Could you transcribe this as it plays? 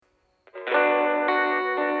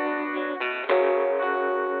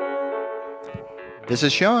This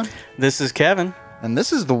is Sean. This is Kevin. And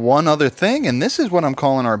this is the one other thing, and this is what I'm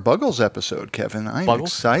calling our Buggles episode, Kevin. I'm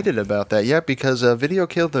excited about that. Yeah, because video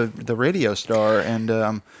killed the radio star,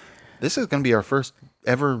 and this is going to be our first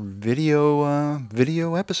ever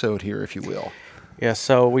video episode here, if you will. Yeah,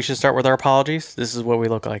 so we should start with our apologies. This is what we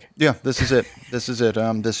look like. Yeah, this is it. This is it.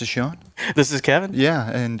 This is Sean. This is Kevin. Yeah,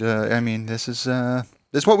 and I mean, this is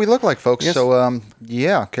what we look like, folks. Yes. So,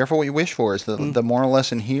 yeah, careful what you wish for is the moral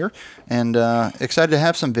lesson here. And excited to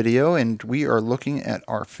have some video, and we are looking at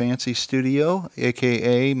our fancy studio,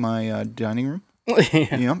 a.k.a. my dining room.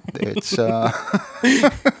 Yeah, it's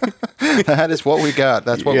that is what we got.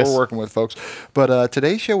 That's what we're working with, folks. But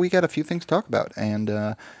today's show, we got a few things to talk about,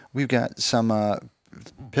 and we've got some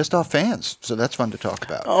pissed off fans, so that's fun to talk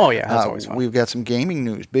about. Oh yeah, that's always fun. We've got some gaming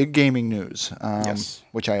news, big gaming news, yes.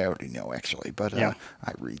 Which I already know actually, but I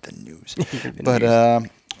read the news.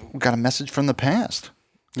 We got a message from the past.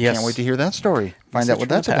 Yes. Can't wait to hear that story. Find out what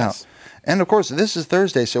that's about. And of course, this is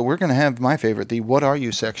Thursday, so we're going to have my favorite, the What Are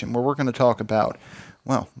You section, where we're going to talk about,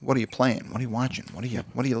 well, what are you playing? What are you watching? What are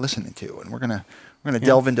you listening to? And we're going to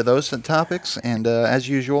delve into those topics. And as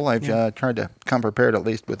usual, I've tried to come prepared at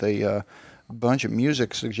least with a bunch of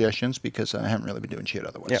music suggestions because I haven't really been doing shit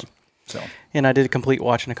otherwise. Yep. So. And I did complete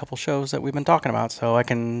watching a couple shows that we've been talking about, so I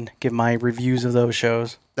can give my reviews of those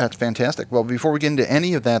shows. That's fantastic. Well, before we get into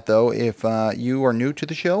any of that, though, if you are new to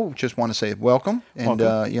the show, just want to say welcome. And,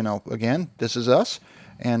 again, this is us.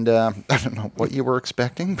 And I don't know what you were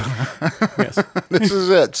expecting, but yes. This is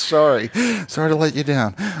it. Sorry to let you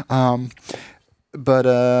down.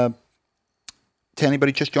 But to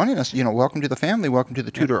anybody just joining us, welcome to the family. Welcome to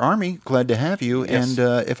the Tutor Army. Glad to have you. Yes.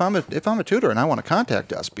 And if I'm a tutor and I want to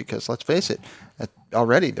contact us, because let's face it,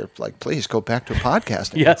 already they're like, please go back to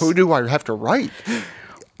podcasting. Yes. Who do I have to write?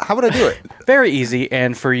 How would I do it? Very easy.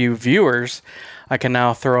 And for you viewers, I can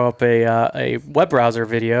now throw up a web browser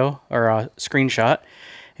video or a screenshot,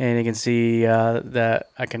 and you can see that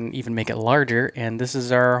I can even make it larger. And this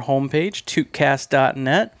is our homepage,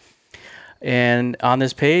 tootcast.net. And on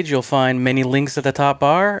this page, you'll find many links at the top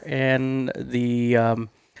bar, and the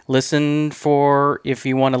listen for if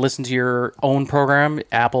you want to listen to your own program,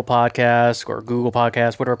 Apple Podcasts or Google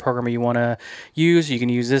Podcasts, whatever program you want to use. You can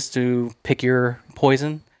use this to pick your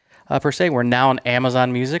poison, per se. We're now on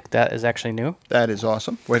Amazon Music. That is actually new. That is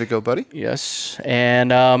awesome. Way to go, buddy. Yes.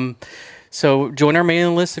 And so join our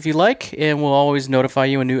mailing list if you like, and we'll always notify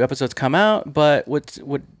you when new episodes come out. But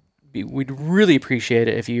we'd really appreciate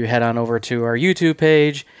it if you head on over to our YouTube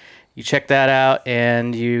page, you check that out,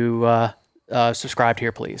 and you subscribe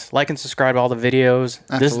here, please. Like and subscribe to all the videos,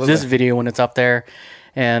 this video when it's up there,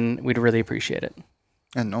 and we'd really appreciate it.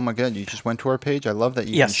 And oh my God, you just went to our page. I love that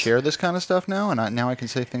you can share this kind of stuff now, and now I can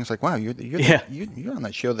say things like, "Wow, you're on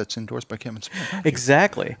that show that's endorsed by Kevin Smith."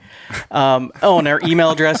 Exactly. And our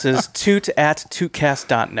email address is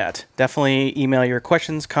toot@tootcast.net. Definitely email your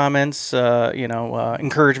questions, comments,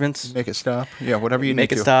 encouragements. Make it stop. Yeah, whatever you need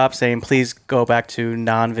to. Make it stop. Saying please go back to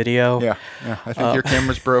non-video. Yeah. I think your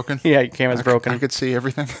camera's broken. Yeah, your camera's broken. I could see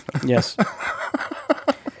everything. Yes.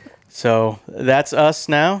 So that's us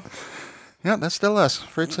now. Yeah, that's still us.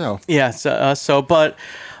 Afraid so. Yeah, so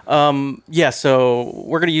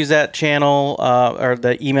we're going to use that channel or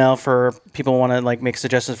the email for people who want to make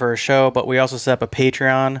suggestions for a show, but we also set up a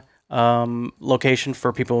Patreon location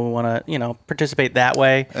for people who want to, participate that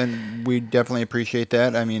way. And we definitely appreciate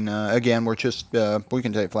that. I mean, again, we're just, we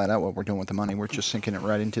can tell you flat out what we're doing with the money. We're just sinking it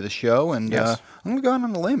right into the show. And I'm going to go out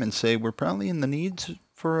on a limb and say we're probably in the needs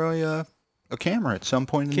for a camera at some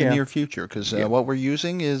point in the near future, because what we're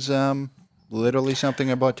using is literally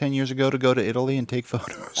something I bought 10 years ago to go to Italy and take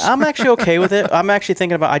photos. I'm actually okay with it. I'm actually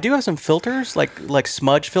thinking about, I do have some filters, like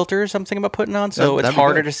smudge filters I'm thinking about putting on, so it's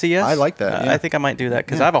harder to see us. I like that. I think I might do that,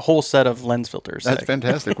 because I have a whole set of lens filters. That's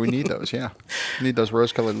fantastic. We need those, We need those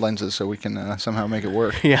rose-colored lenses so we can somehow make it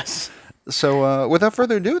work. Yes. So without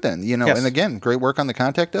further ado then, and again, great work on the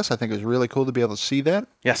Contact Us. I think it was really cool to be able to see that.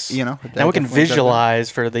 Yes. Now we can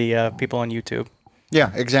visualize for the people on YouTube.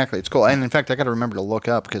 Yeah, exactly. It's cool. And in fact, I got to remember to look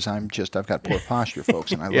up because I've got poor posture,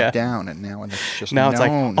 folks, and I look down, and now it's just it's like,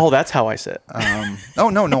 oh, that's how I sit.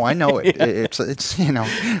 No, I know it. It's it's one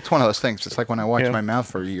of those things. It's like when I watched my mouth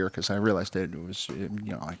for a year because I realized it was,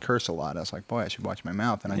 I curse a lot. I was like, boy, I should watch my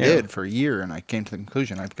mouth, and I did for a year, and I came to the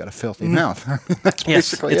conclusion I've got a filthy mouth. That's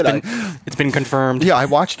basically it. It's been confirmed. Yeah, I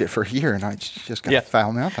watched it for a year, and I just got a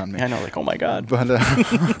foul mouth on me. Yeah, I know, oh my God.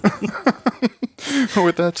 But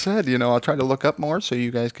with that said, I'll try to look up more so you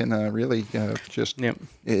guys can really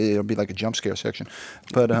it'll be like a jump scare section.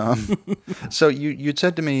 But so you'd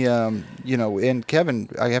said to me, and Kevin,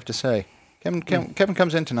 I have to say, Kevin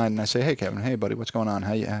comes in tonight, and I say, hey, Kevin, hey, buddy, what's going on?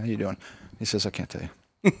 How you doing? He says, I can't tell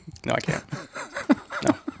you. No, I can't.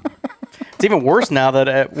 No. It's even worse now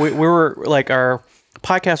that we were like our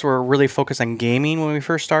podcasts were really focused on gaming when we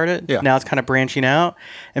first started. Yeah. Now it's kind of branching out.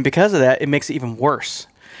 And because of that, it makes it even worse.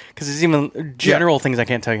 Because there's even general things I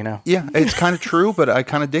can't tell you now. Yeah, it's kind of true, but I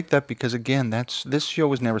kind of dig that because, again, this show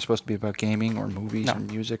was never supposed to be about gaming or movies or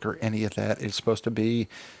music or any of that. It's supposed to be,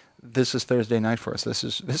 this is Thursday night for us. This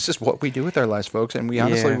is what we do with our lives, folks. And we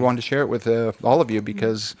honestly wanted to share it with all of you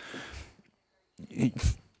because we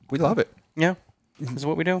love it. Yeah. This is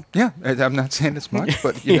what we do. Yeah, I'm not saying it's much,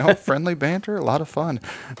 but, you know, friendly banter, a lot of fun.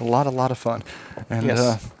 A lot of fun. And,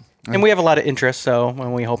 yes. And we have a lot of interests,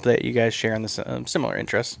 and we hope that you guys share in this similar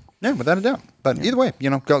interests. Yeah, without a doubt. But either way,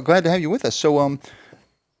 you know, glad to have you with us. So,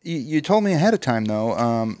 you told me ahead of time,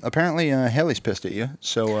 though. Apparently, Haley's pissed at you.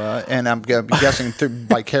 So, and I'm guessing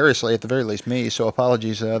vicariously, at the very least, me. So,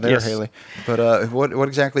 apologies there, yes. Haley. But what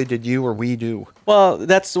exactly did you or we do? Well,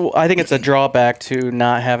 I think it's a drawback to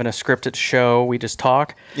not having a scripted show. We just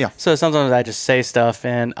talk. Yeah. So sometimes I just say stuff,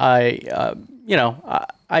 and I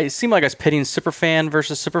seem like I was pitting superfan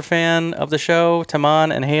versus superfan of the show,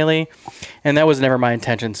 Taman and Haley, and that was never my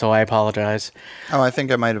intention, so I apologize. Oh, I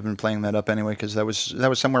think I might have been playing that up anyway, because that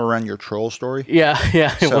was somewhere around your troll story. Yeah.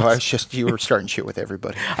 So you were starting shit with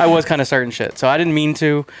everybody. I was kind of starting shit, so I didn't mean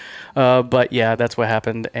to, but yeah, that's what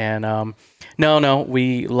happened. And no,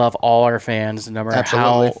 we love all our fans, no matter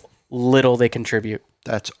how little they contribute.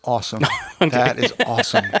 That's awesome. Okay. That is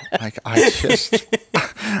awesome. Like I just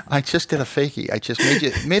did a fakie. I just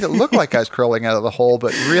made it look like I was crawling out of the hole,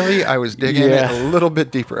 but really I was digging it a little bit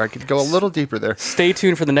deeper. I could go a little deeper there. Stay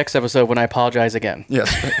tuned for the next episode when I apologize again.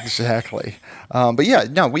 Yes, exactly. But yeah,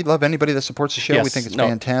 no, we love anybody that supports the show. Yes, we think it's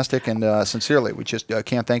fantastic, and sincerely, we just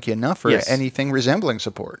can't thank you enough for anything resembling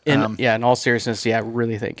support. In all seriousness,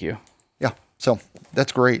 really thank you. Yeah. So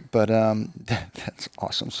that's great, but that's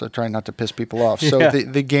awesome. So try not to piss people off. So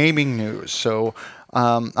the gaming news. So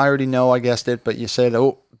I already know I guessed it, but you said,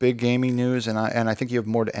 big gaming news, and I think you have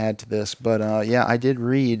more to add to this. But I did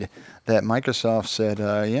read that Microsoft said,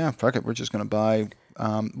 fuck it, we're just going to buy.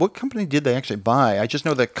 What company did they actually buy? I just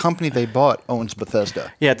know the company they bought owns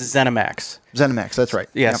Bethesda. Yeah, it's ZeniMax. ZeniMax, that's right.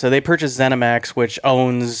 Yeah, so they purchased ZeniMax, which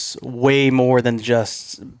owns way more than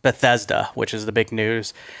just Bethesda, which is the big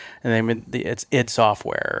news. And it's id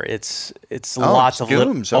Software. It's lots of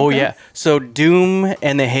Doom. So Doom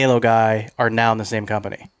and the Halo guy are now in the same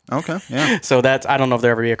company. Okay. Yeah. So I don't know if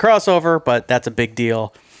there'll ever be a crossover, but that's a big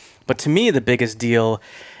deal. But to me, the biggest deal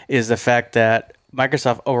is the fact that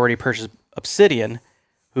Microsoft already purchased Obsidian,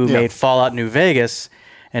 who made Fallout New Vegas,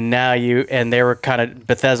 and now they were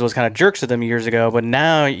Bethesda was kind of jerks to them years ago, but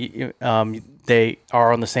now they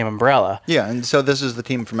are on the same umbrella. Yeah, and so this is the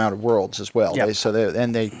team from Outer Worlds as well. Yep.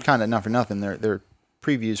 They kind of, not for nothing, their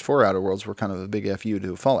previews for Outer Worlds were kind of a big FU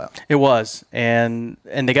to Fallout. It was, and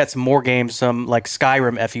they got some more games, some like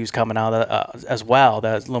Skyrim FUs coming out as well.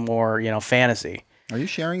 That's a little more fantasy. Are you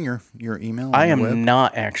sharing your email? I am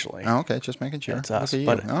not actually. Oh, okay, just making sure. That's us.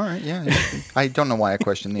 But all right, yeah. I don't know why I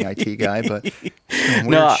questioned the IT guy, but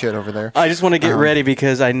weird shit over there. I just want to get ready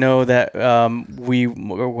because I know that we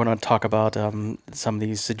want to talk about some of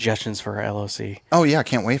these suggestions for our LOC. Oh yeah, I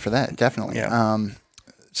can't wait for that. Definitely. Yeah.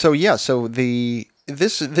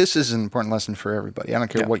 This is an important lesson for everybody. I don't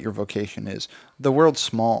care what your vocation is. The world's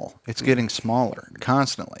small. It's getting smaller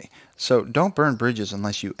constantly. So don't burn bridges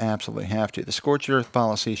unless you absolutely have to. The scorched earth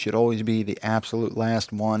policy should always be the absolute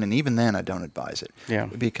last one, and even then I don't advise it. Yeah.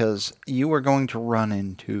 Because you are going to run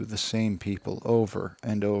into the same people over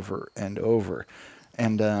and over and over.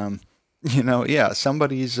 And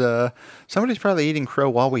somebody's probably eating crow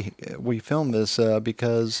while we film this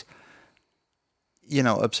because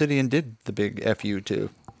Obsidian did the big FU to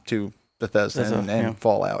Bethesda and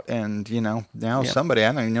Fallout, and now somebody,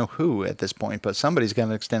 I don't even know who at this point, but somebody's got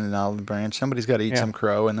to extend an olive branch. Somebody's got to eat some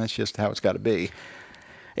crow, and that's just how it's got to be.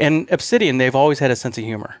 And Obsidian, they've always had a sense of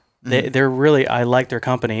humor. They're really, I like their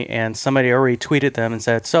company, and somebody already tweeted them and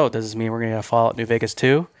said, "So does this mean we're going to have Fallout New Vegas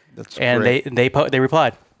 2?" That's and great. they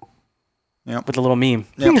replied. Yep. With a little meme.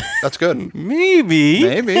 Yep, that's good. Maybe,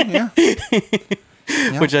 yeah.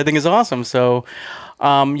 Which I think is awesome. So,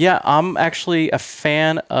 I'm actually a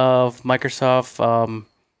fan of Microsoft,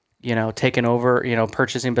 taking over,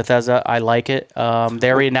 purchasing Bethesda. I like it. They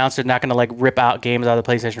already announced they're not going to rip out games out of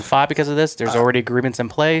the PlayStation 5 because of this. There's already agreements in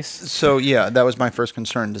place. So, that was my first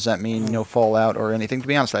concern. Does that mean no Fallout or anything? To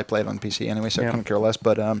be honest, I played on PC anyway, so I couldn't care less.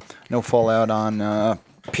 But no Fallout on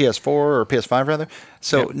PS4 or PS5 rather.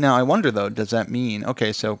 So now I wonder though, does that mean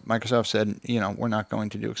so Microsoft said we're not going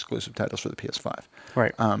to do exclusive titles for the PS5,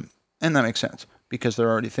 right? And that makes sense because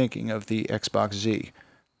they're already thinking of the Xbox Z,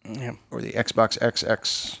 or the Xbox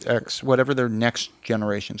XXX, whatever their next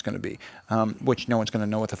generation is going to be, which no one's going to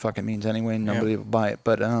know what the fuck it means anyway, and nobody will buy it.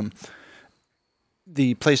 But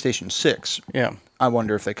the PlayStation 6, I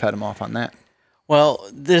wonder if they cut them off on that. Well,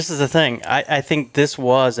 this is the thing. I think this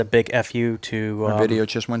was a big FU to... Our video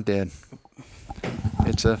just went dead.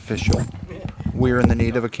 It's official. We're in the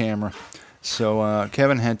need of a camera. So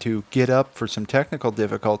Kevin had to get up for some technical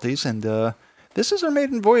difficulties, and this is our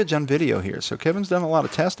maiden voyage on video here. So Kevin's done a lot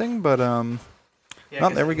of testing, but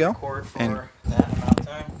there we go. And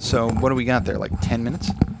so what do we got there? Like 10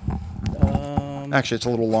 minutes? Actually, it's a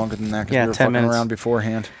little longer than that because we were fucking around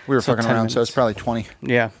beforehand. We were fucking around, so it's probably 20.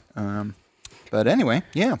 Yeah. But anyway,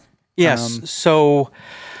 yeah. Yes.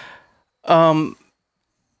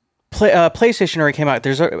 PlayStation already came out.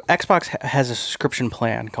 Xbox has a subscription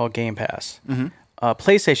plan called Game Pass. Mm-hmm.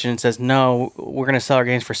 PlayStation says, no, we're going to sell our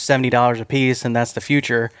games for $70 a piece, and that's the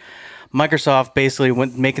future. Microsoft basically,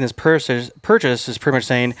 when making this purchase, is pretty much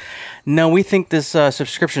saying, no, we think this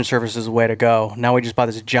subscription service is the way to go. Now we just bought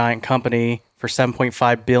this giant company for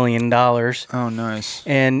 $7.5 billion. Oh, nice.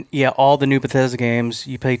 And yeah, all the new Bethesda games,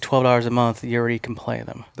 you pay $12 a month, you already can play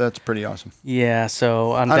them. That's pretty awesome. Yeah,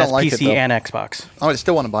 so on that's PC and Xbox. Oh, I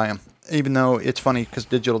still want to buy them. Even though it's funny because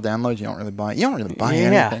digital downloads, you don't really buy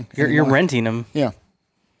anything. You're renting them. Yeah.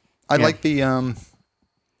 I like the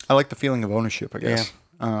feeling of ownership, I guess.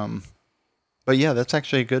 Yeah. But yeah, that's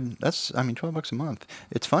actually good. $12 a month.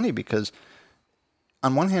 It's funny because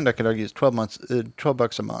on one hand, I could argue it's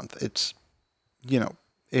 $12 a month. It's,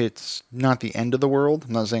 it's not the end of the world.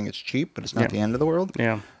 I'm not saying it's cheap, but it's not the end of the world.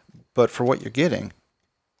 Yeah. But for what you're getting,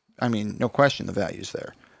 no question the value's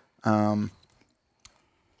there.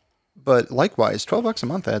 But likewise, $12 a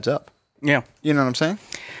month adds up. Yeah. You know what I'm saying?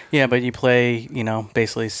 Yeah, but you play,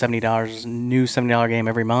 basically $70 game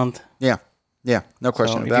every month. Yeah. Yeah, no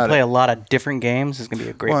question about it. If you play a lot of different games, it's going to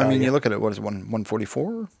be a great value. You look at it, what is it,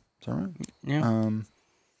 144? Is that right? Yeah.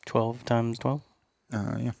 12 times 12?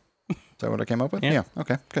 Yeah. Is that what I came up with? Yeah.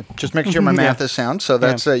 Okay, good. Just making sure my math is sound. So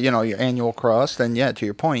that's, your annual cost. And to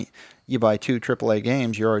your point, you buy 2 AAA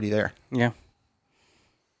games, you're already there. Yeah.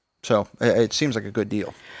 So it seems like a good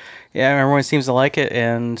deal. Yeah, everyone seems to like it,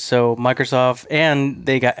 and so Microsoft, and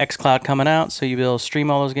they got xCloud coming out, so you'll be able to stream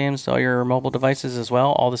all those games to all your mobile devices as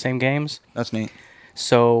well, all the same games. That's neat.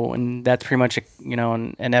 So, and that's pretty much,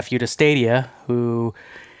 an FU to Stadia, who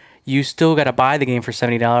you still got to buy the game for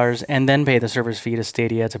 $70 and then pay the service fee to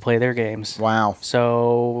Stadia to play their games. Wow.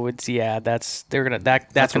 So it's that's gonna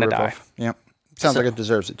die. Yep. Sounds like it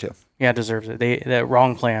deserves it too. Yeah, it deserves it. That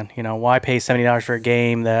wrong plan. Why pay $70 for a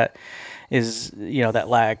game that is that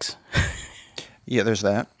lags? Yeah, there's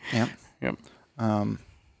that. Yeah. Yep.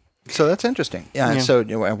 So that's interesting. Yeah. So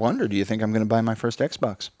I wonder, do you think I'm going to buy my first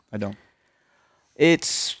Xbox? I don't.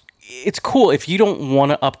 It's cool if you don't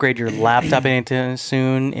want to upgrade your laptop anytime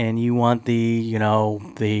soon, and you want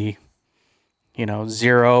the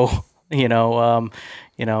zero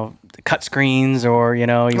cut screens, or you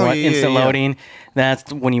want instant loading.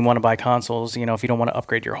 That's when you want to buy consoles. If you don't want to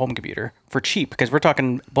upgrade your home computer for cheap, because we're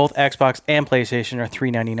talking both Xbox and PlayStation are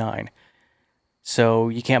 $399. So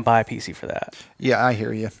you can't buy a PC for that. Yeah, I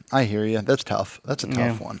hear you. That's tough. That's a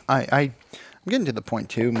tough one. I'm getting to the point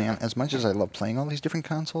too, man. As much as I love playing all these different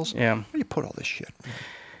consoles, where do you put all this shit?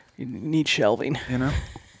 You need shelving.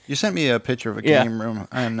 You sent me a picture of a game room,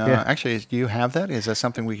 and actually, do you have that? Is that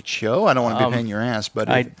something we could show? I don't want to be paying your ass, but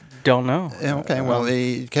I don't know. Okay, well,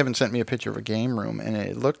 Kevin sent me a picture of a game room, and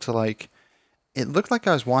it looked like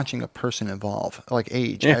I was watching a person evolve, like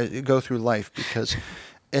age, go through life, because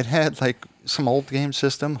it had like some old game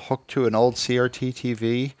system hooked to an old CRT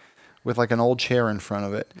TV with like an old chair in front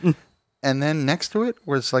of it, and then next to it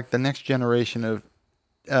was like the next generation of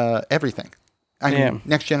everything.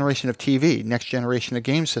 Next generation of TV, next generation of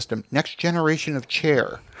game system, next generation of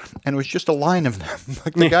chair. And it was just a line of them.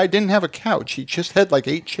 Like the guy didn't have a couch. He just had like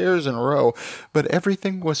 8 chairs in a row. But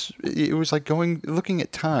everything was like looking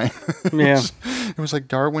at time. It was like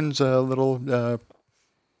Darwin's little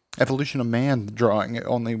evolution of man drawing,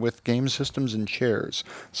 only with game systems and chairs.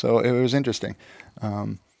 So it was interesting.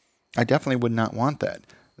 I definitely would not want that.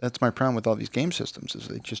 That's my problem with all these game systems, is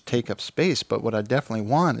they just take up space. But what I definitely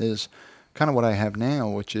want is kind of what I have now,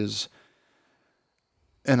 which is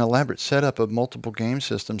an elaborate setup of multiple game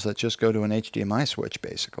systems that just go to an HDMI switch,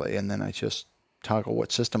 basically, and then I just toggle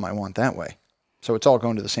what system I want that way. So it's all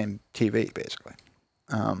going to the same TV, basically.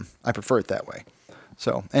 I prefer it that way.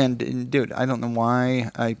 So, and dude, I don't know why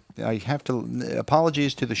I have to,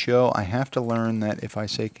 apologies to the show, I have to learn that if I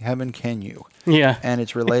say, Kevin, can you? Yeah. And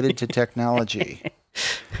it's related to technology.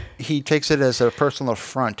 he takes it as a personal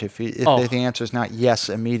affront if the answer is not yes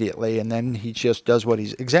immediately, and then he just does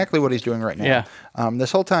exactly what he's doing right now. Yeah.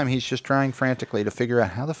 This whole time he's just trying frantically to figure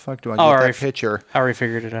out how the fuck do I get that picture. I already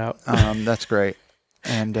figured it out. That's great.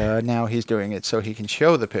 And now he's doing it so he can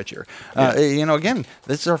show the picture. Again,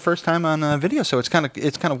 this is our first time on video, so it's kind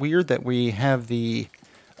of weird that we have the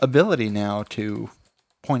ability now to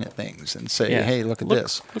point at things and say, "Hey, look at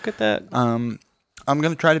this. Look at that." I'm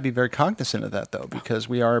going to try to be very cognizant of that, though, because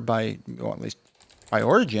we are at least by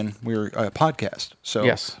origin, we're a podcast.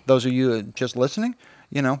 So those of you just listening,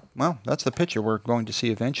 that's the picture we're going to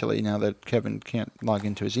see eventually now that Kevin can't log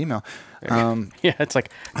into his email. It's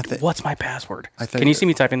like, what's my password? Can you see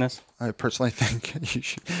me typing this? I personally think you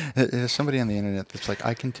should. There's somebody on the internet that's like,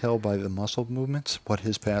 I can tell by the muscle movements what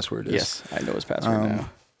his password is. Yes, I know his password now.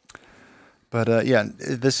 But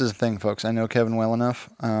this is the thing, folks. I know Kevin well enough.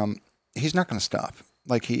 He's not going to stop.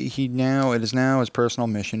 Like it is now his personal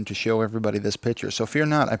mission to show everybody this picture. So fear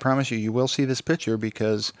not. I promise you will see this picture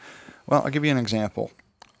because, well, I'll give you an example.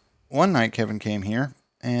 One night Kevin came here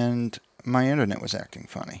and my internet was acting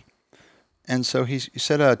funny. And so he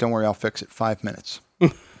said, don't worry, I'll fix it. 5 minutes.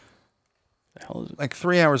 The hell is it? Like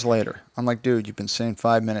 3 hours later, I'm like, dude, you've been saying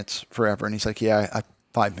 5 minutes forever. And he's like, yeah,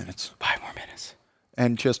 5 minutes. 5 more minutes.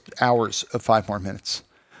 And just hours of 5 more minutes.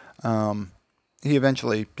 He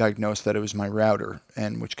eventually diagnosed that it was my router,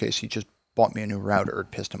 in which case he just bought me a new router. It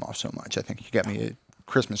pissed him off so much. I think he got me a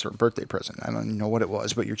Christmas or a birthday present. I don't even know what it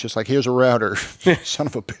was, but you're just like, here's a router. Son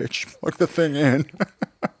of a bitch. Plug the thing in.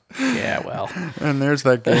 Yeah, well. And there's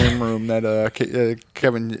that game room that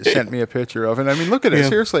Kevin sent me a picture of. And I mean, look at it.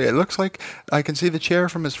 Seriously, it looks like I can see the chair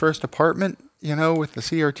from his first apartment, with the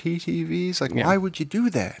CRT TVs. Like, why would you do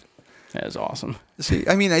that? That is awesome. See,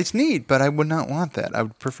 I mean, it's neat, but I would not want that. I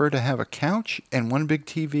would prefer to have a couch and one big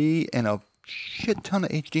TV and a shit ton of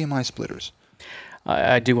HDMI splitters.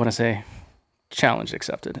 I do want to say, challenge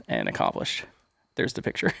accepted and accomplished. There's the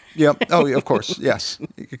picture. Yep. Oh, of course. Yes,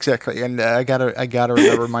 exactly. And I gotta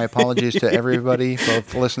remember my apologies to everybody,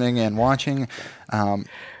 both listening and watching.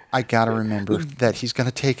 I gotta remember that he's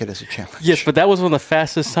gonna take it as a challenge. Yes, but that was one of the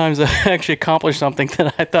fastest times I actually accomplished something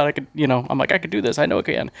that I thought I could. I'm like, I could do this. I know it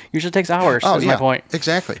can. Usually takes hours. Oh, is my point.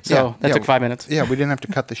 Exactly. So that took 5 minutes. Yeah, we didn't have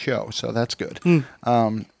to cut the show, so that's good.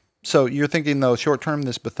 So you're thinking, though, short term,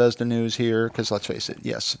 this Bethesda news here, because let's face it,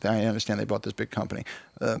 yes, I understand they bought this big company.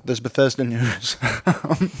 This Bethesda news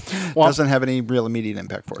doesn't have any real immediate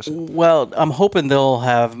impact for us. Well, I'm hoping they'll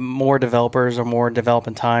have more developers or more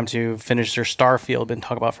development time to finish their Starfield been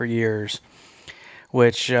talking about for years,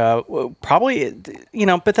 which probably,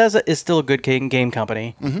 Bethesda is still a good game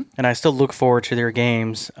company, and I still look forward to their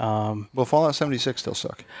games. Well, Fallout 76 still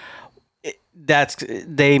suck.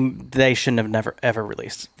 They shouldn't have never ever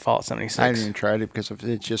released Fallout 76. I didn't even try it because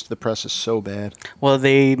it's just the press is so bad. Well,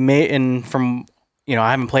 they made, and from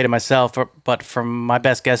I haven't played it myself, but from my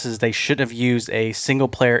best guesses, they should have used a single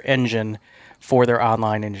player engine for their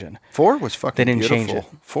online engine. 4 was fucking They didn't beautiful. change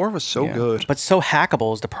it. 4 was so good. But so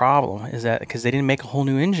hackable is the problem, is that because they didn't make a whole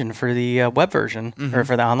new engine for the web version or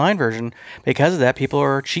for the online version. Because of that, people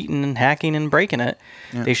are cheating and hacking and breaking it.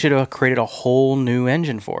 Yeah. They should have created a whole new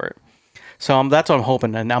engine for it. So that's what I'm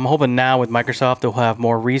hoping. And I'm hoping now with Microsoft, they'll have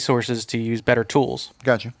more resources to use better tools.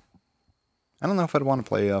 Gotcha. I don't know if I'd want to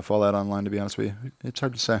play Fallout Online, to be honest with you. It's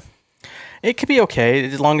hard to say. It could be okay,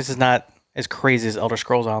 as long as it's not as crazy as Elder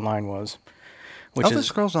Scrolls Online was. Elder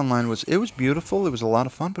Scrolls Online was beautiful. It was a lot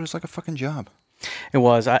of fun, but it was like a fucking job. It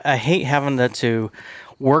was. I hate having to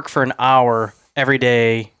work for an hour every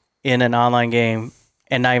day in an online game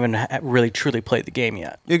and not even really truly played the game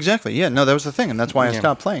yet. Exactly. Yeah. No, that was the thing, and that's why I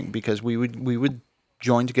stopped playing, because we would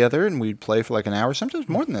join together and we'd play for like an hour, sometimes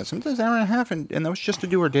more than that, sometimes an hour and a half, and that was just to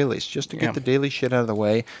do our dailies, just to get the daily shit out of the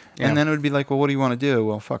way. And then it would be like, well, what do you want to do?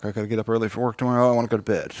 Well, fuck, I got to get up early for work tomorrow. I want to go to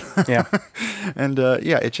bed. Yeah. And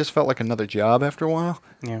it just felt like another job after a while.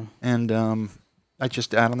 Yeah. And I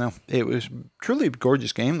don't know. It was truly a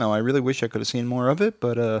gorgeous game, though. I really wish I could have seen more of it,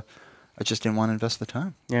 but I just didn't want to invest the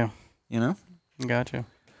time. Yeah. Gotcha.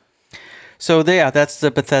 So that's the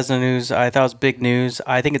Bethesda news. I thought it was big news.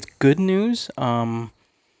 I think it's good news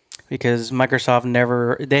because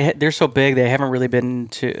Microsoft they're so big, they haven't really been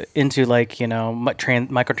into like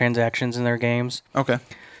microtransactions in their games. Okay.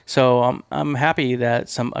 So I'm happy that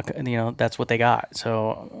that's what they got.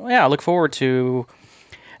 So I look forward to.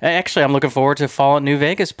 Actually, I'm looking forward to Fallout New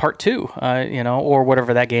Vegas Part 2. Or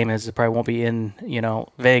whatever that game is. It probably won't be in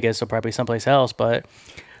Vegas. It'll probably be someplace else, but.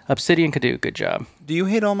 Obsidian could do a good job. Do you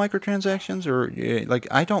hate all microtransactions, or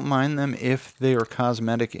I don't mind them if they are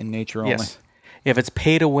cosmetic in nature only? Yes. If it's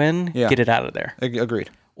pay to win, get it out of there. Agreed.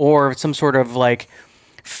 Or some sort of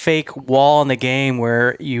fake wall in the game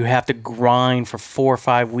where you have to grind for 4 or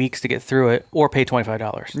 5 weeks to get through it, or pay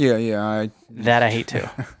 $25. Yeah. That I hate too.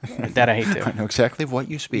 I know exactly what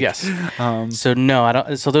you speak. Yes. So no, I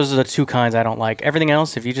don't. So those are the two kinds I don't like. Everything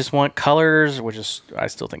else, if you just want colors, which is I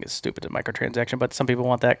still think it's stupid, the microtransaction, but some people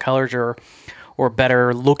want that colors or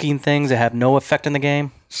better looking things that have no effect in the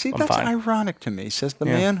game. See, I'm that's fine. ironic to me. Says the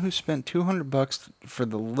man who spent $200 for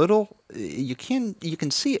the little. You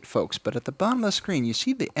can see it, folks, but at the bottom of the screen, you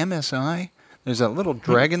see the MSI. There's that little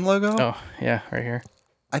dragon logo. Oh yeah, right here.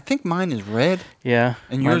 I think mine is red. Yeah.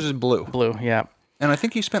 And yours is blue. Blue, yeah. And I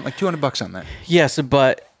think you spent like $200 on that. Yes,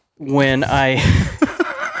 but when I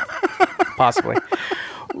possibly,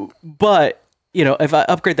 but if I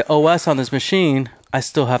upgrade the OS on this machine, I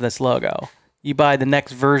still have this logo. You buy the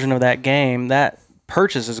next version of that game, that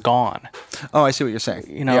purchase is gone. Oh, I see what you're saying.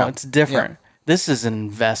 It's different. Yeah. This is an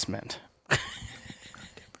investment.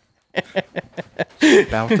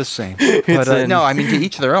 About the same. But no, I mean, to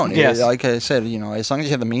each their own. Yes. Like I said, as long as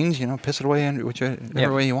you have the means, piss it away in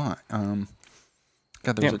whichever way you want. God,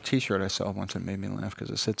 there was a T-shirt I saw once that made me laugh because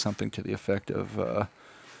it said something to the effect of, I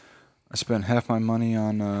spent half my money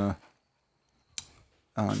on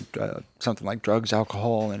something like drugs,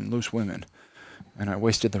 alcohol, and loose women, and I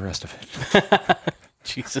wasted the rest of it.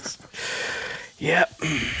 Jesus. Yeah.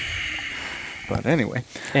 But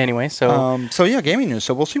anyway, so so yeah, gaming news.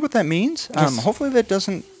 So we'll see what that means. Yes. Hopefully that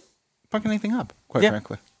doesn't fuck anything up. Quite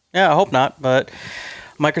frankly. Yeah, I hope not. But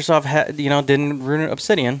Microsoft didn't ruin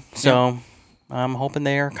Obsidian, so I'm hoping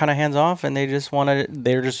they are kind of hands off, and they just I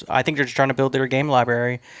think they're just trying to build their game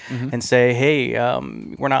library and say, hey,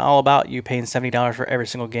 we're not all about you paying $70 for every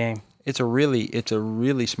single game. It's a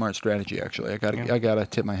really smart strategy, actually. I gotta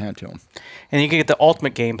tip my hat to them. And you can get the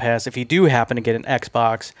Ultimate Game Pass if you do happen to get an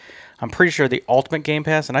Xbox. I'm pretty sure the Ultimate Game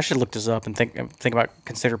Pass, and I should look this up and think about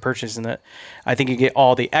consider purchasing it. I think you get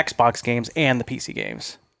all the Xbox games and the PC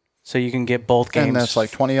games, so you can get both games. And that's like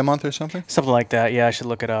 $20 a month or something. Something like that. Yeah, I should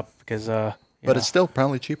look it up because. But it's still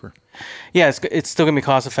probably cheaper. Yeah, it's still gonna be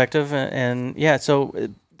cost effective, and so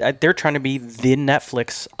they're trying to be the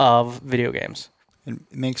Netflix of video games. It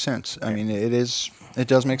makes sense. I mean, it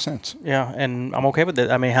does make sense. Yeah, and I'm okay with it.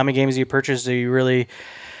 I mean, how many games do you purchase? Do you really?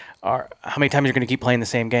 How many times you're going to keep playing the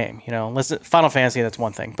same game? Final Fantasy, that's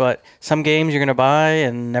one thing, but some games you're going to buy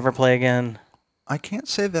and never play again. I can't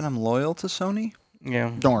say that I'm loyal to Sony.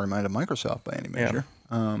 Yeah. Don't remind of Microsoft by any measure.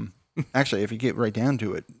 Yeah. Actually, if you get right down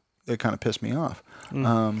to it, it kind of pissed me off.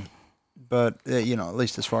 But at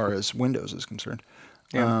least as far as Windows is concerned.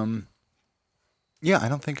 Yeah. I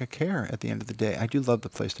don't think I care at the end of the day. I do love the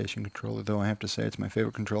PlayStation controller, though. I have to say it's my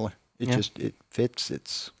favorite controller. It fits.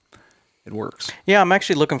 It works. Yeah, I'm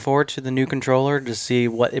actually looking forward to the new controller to see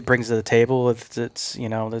what it brings to the table with its, the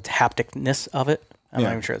hapticness of it. I'm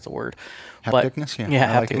not even sure it's a word. Hapticness, but,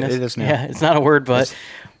 yeah. Hapticness. Like it is now. Yeah, it's not a word, but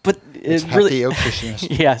it's really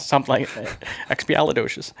yeah, something like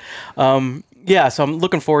expialidocious. So I'm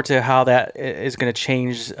looking forward to how that is going to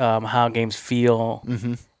change how games feel.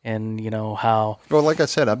 Mm-hmm. And how. Well, like I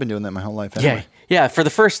said, I've been doing that my whole life anyway. Yeah. For the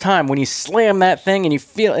first time, when you slam that thing and you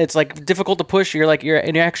feel it's like difficult to push, you're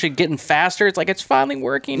actually getting faster. It's like it's finally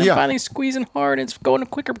working. I'm finally squeezing hard. And it's going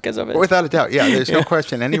quicker because of it. Without a doubt, yeah. There's no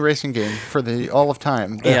question. Any racing game for all of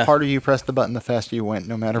time, the harder you press the button, the faster you went,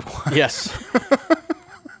 no matter what. Yes.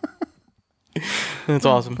 That's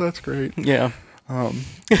awesome. That's great. Yeah. Wow,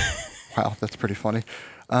 that's pretty funny.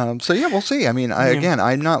 So yeah, we'll see. I mean,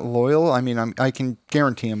 I'm not loyal. I mean, I can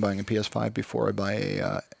guarantee I'm buying a PS5 before I buy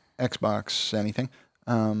a Xbox anything.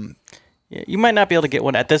 You might not be able to get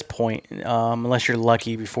one at this point unless you're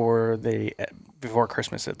lucky before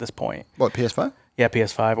Christmas. At this point, what, PS5? Yeah,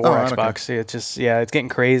 PS5 or Xbox. It's just it's getting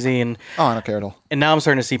crazy, and I don't care at all. And now I'm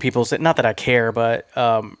starting to see people say, not that I care, but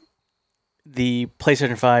the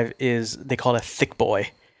PlayStation 5 they call it a thick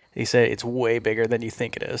boy. They say it's way bigger than you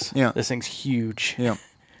think it is. Yeah, this thing's huge. Yeah.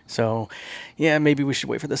 So, maybe we should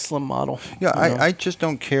wait for the slim model. Yeah, I just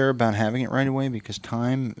don't care about having it right away because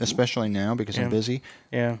time, especially now because I'm busy,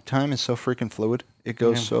 time is so freaking fluid. It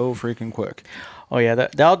goes so freaking quick. Oh, yeah.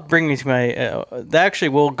 That'll bring me to my... that actually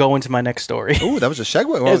will go into my next story. Ooh, that was a segue.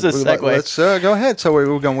 Well, it's a segue. Let's go ahead. So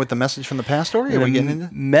we're going with the message from the past story? Are we getting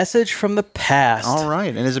into message from the past? All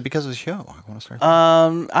right. And is it because of the show? I want to start.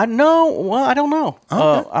 I know. Well, I don't know.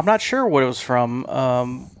 Okay. I'm not sure what it was from.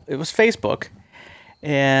 It was Facebook.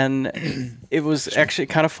 And it was actually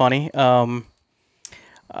kind of funny.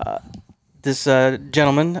 This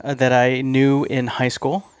gentleman that I knew in high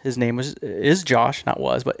school, his name is Josh, not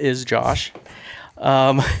was, but is Josh. You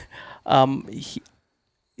got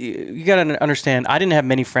to understand, I didn't have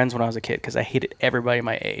many friends when I was a kid because I hated everybody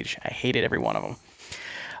my age. I hated every one of them.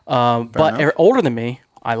 But older than me,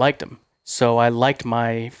 I liked him. So I liked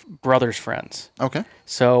my brother's friends. Okay.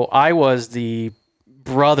 So I was the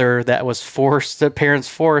brother that was parents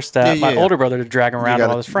forced my older brother to drag him around with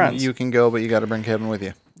all his friends. You can go, but you got to bring Kevin with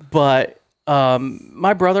you. But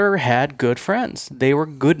my brother had good friends. They were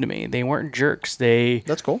good to me. They weren't jerks.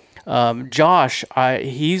 That's cool. Josh,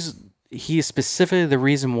 he is specifically the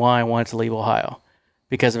reason why I wanted to leave Ohio,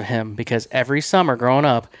 because of him. Because every summer growing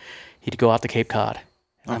up, he'd go out to Cape Cod.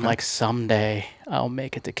 And I'm like, someday I'll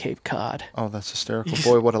make it to Cape Cod. Oh, that's hysterical.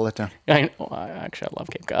 Boy, what a letdown. I love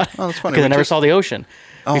Cape Cod. Oh, that's funny. Because I never saw the ocean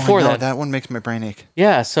before that. That one makes my brain ache.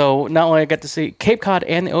 Yeah, so not only I got to see Cape Cod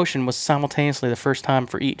and the ocean was simultaneously the first time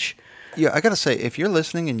for each. Yeah, I got to say, if you're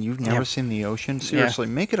listening and you've never seen the ocean, seriously,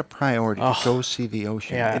 make it a priority to go see the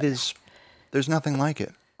ocean. Yeah. There's nothing like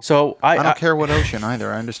it. So I don't care what ocean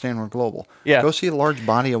either. I understand we're global. Yeah. Go see a large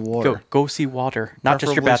body of water. Go see water, not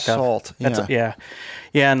just your Preferably bathtub. Salt. Yeah,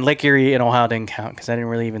 and Lake Erie in Ohio didn't count because I didn't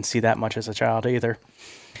really even see that much as a child either.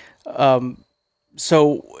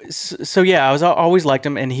 So yeah, I always liked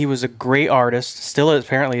him, and he was a great artist.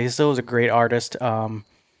 Apparently, he still is a great artist. And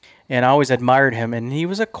I always admired him, and he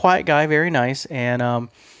was a quiet guy, very nice, and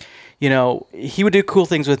he would do cool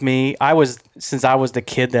things with me. Since I was the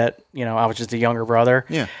kid that, I was just a younger brother.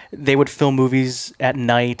 Yeah. They would film movies at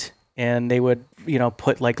night, and they would,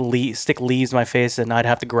 put stick leaves in my face, and I'd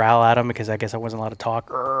have to growl at them because I guess I wasn't allowed to talk.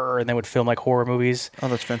 And they would film like horror movies. Oh,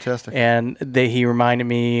 that's fantastic. And he reminded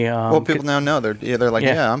me. Well, people now know they're like,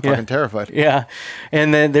 I'm fucking terrified. Yeah,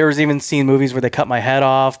 and then there was even seen movies where they cut my head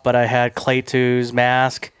off, but I had Claytoo's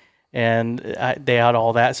mask. And they had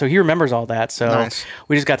all that, so he remembers all that. So nice.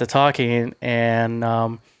 We just got to talking, and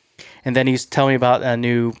then he's telling me about a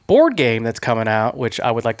new board game that's coming out, which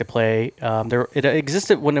I would like to play. It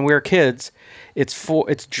existed when we were kids. It's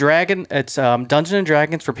Dungeons and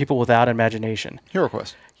Dragons for people without imagination. Hero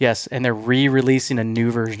Quest. Yes, and they're re-releasing a new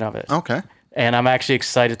version of it. Okay. And I'm actually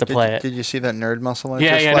excited to play it. Did you see that nerd muscle? Right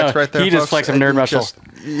there, he just flexed some nerd muscle.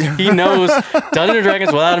 He knows Dungeons and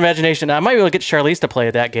Dragons without imagination. I might be able to get Charlize to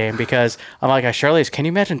play that game because I'm like, Charlize, can you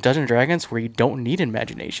imagine Dungeons and Dragons where you don't need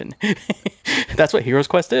imagination? That's what Heroes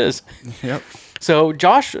Quest is. Yep. So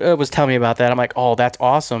Josh was telling me about that. I'm like, oh, that's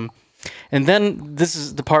awesome. And then this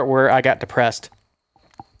is the part where I got depressed.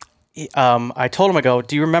 I told him, I go,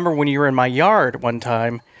 do you remember when you were in my yard one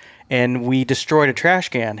time and we destroyed a trash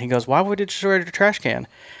can? He goes, why would we destroy a trash can?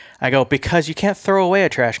 I go, because you can't throw away a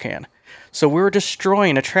trash can. So we were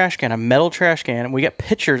destroying a trash can, a metal trash can, and we got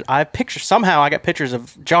pictures. Somehow I got pictures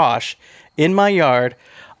of Josh in my yard,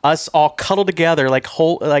 us all cuddled together, like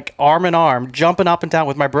arm in arm, jumping up and down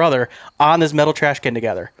with my brother on this metal trash can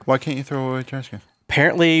together. Why can't you throw away a trash can?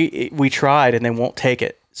 Apparently we tried and they won't take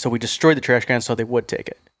it. So we destroyed the trash can so they would take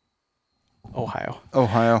it. Ohio.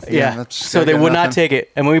 Yeah. So they would not take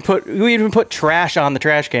it. And when we even put trash on the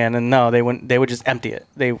trash can, and no, they wouldn't. They would just empty it.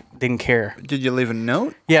 They didn't care. Did you leave a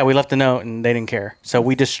note? Yeah, we left a note, and they didn't care. So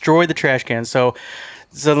we destroyed the trash can. So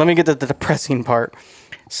let me get to the depressing part.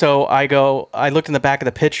 So I looked in the back of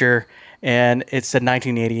the picture, and it said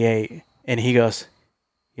 1988, and he goes,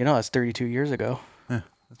 that's 32 years ago. Yeah,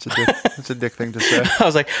 that's a dick thing to say. I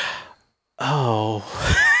was like, oh.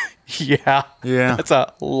 Yeah. That's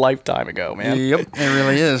a lifetime ago, man. Yep, it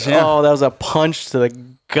really is. Yeah. Oh, that was a punch to the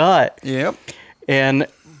gut. Yep.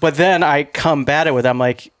 But then I combat it with, I'm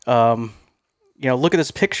like, look at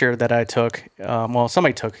this picture that I took.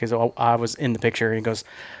 Somebody took because I was in the picture. And he goes,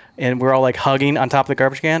 and we're all like hugging on top of the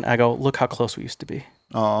garbage can. I go, look how close we used to be.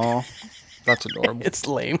 Oh, that's adorable. It's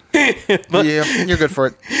lame. But, yeah, you're good for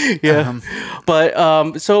it. Yeah. But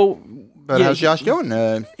how's Josh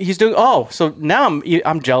doing? He's doing. So now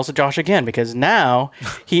I'm jealous of Josh again because now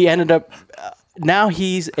he ended up. Now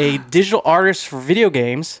he's a digital artist for video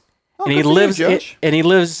games, and he lives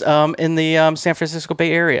in the San Francisco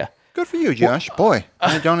Bay Area. Good for you, Josh. Boy,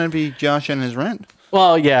 I don't envy Josh and his rent.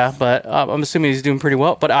 Well, yeah, but I'm assuming he's doing pretty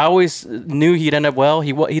well. But I always knew he'd end up well.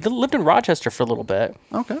 He lived in Rochester for a little bit.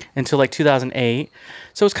 Okay. Until like 2008,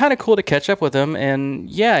 so it's kind of cool to catch up with him. And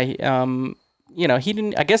yeah, he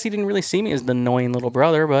didn't. I guess he didn't really see me as the annoying little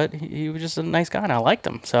brother, but he was just a nice guy, and I liked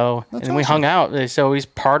him. So we hung out. So he's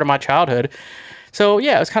part of my childhood. So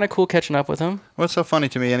yeah, it was kind of cool catching up with him. Well, it's so funny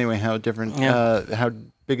to me anyway how different, how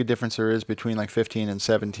big a difference there is between like 15 and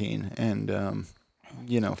 17, and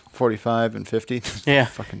 45 and 50. Yeah,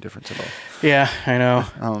 fucking difference at all. Yeah, I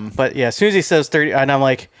know. But yeah, as soon as he says 30, and I'm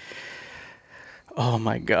like, oh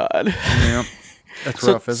my god. Yeah. That's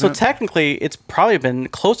rough, isn't it? So technically, it's probably been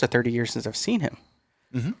close to 30 years since I've seen him.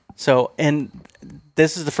 Mm-hmm. So, and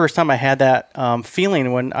this is the first time I had that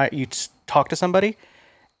feeling when you talk to somebody,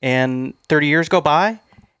 and 30 years go by,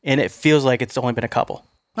 and it feels like it's only been a couple.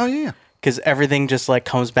 Oh yeah. because everything just like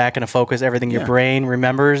comes back into focus. Everything your brain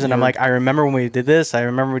remembers, and I'm like, I remember when we did this. I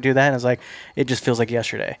remember we do that, and it's like it just feels like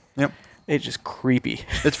yesterday. Yep. It's just creepy.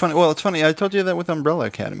 It's funny. Well, it's funny. I told you that with Umbrella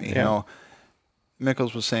Academy. Yeah. You know,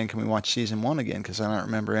 Mickles was saying, "Can we watch season 1 again?" Because I don't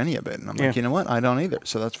remember any of it, and I'm like, you know what? I don't either.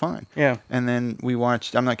 So that's fine. Yeah. And then we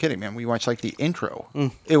watched. I'm not kidding, man. We watched like the intro.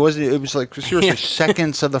 It was like seriously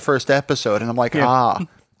seconds of the first episode, and I'm like,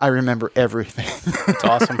 I remember everything. It's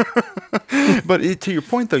awesome. But to your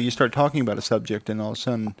point, though, you start talking about a subject, and all of a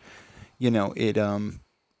sudden, you know,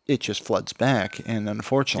 it just floods back, and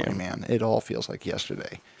unfortunately, man, it all feels like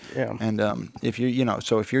yesterday. Yeah. And if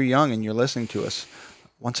if you're young and you're listening to us,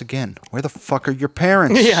 once again, where the fuck are your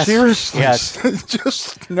parents? Yes. Seriously, Yes.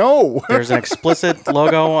 just no. There's an explicit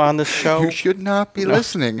logo on this show. You should not be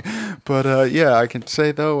listening. But I can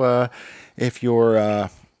say though, if you're,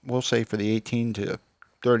 we'll say for the 18 to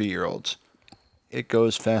 30-year-olds, it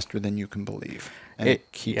goes faster than you can believe, and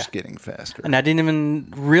it keeps getting faster. And I didn't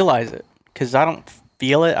even realize it because I don't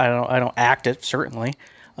feel it. I don't act it, certainly.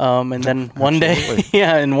 And then one day,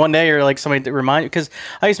 and one day you're like somebody to remind you, because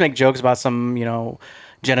I used to make jokes about some,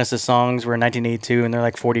 Genesis songs were in 1982 and they're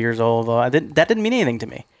like 40 years old. That didn't mean anything to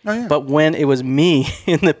me. Oh, yeah. But when it was me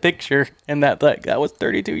in the picture and that was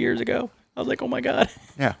 32 years ago, I was like, oh my God.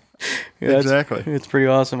 Yeah, exactly. It's pretty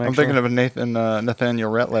awesome, actually. I'm thinking of a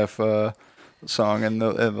Nathaniel Rateliff song, and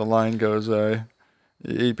the line goes,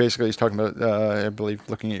 he's talking about, I believe,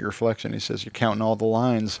 looking at your reflection. He says, "You're counting all the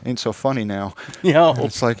lines. Ain't so funny now." Yeah.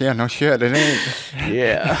 It's like, yeah, no shit, it ain't.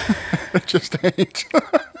 Yeah. It just ain't.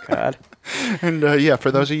 God. And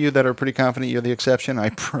for those of you that are pretty confident you're the exception, I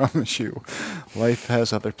promise you, life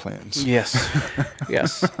has other plans. Yes.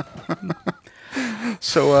 Yes.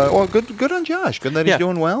 So, good on Josh. Good that he's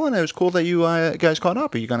doing well, and it was cool that you guys caught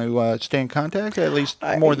up. Are you going to stay in contact at least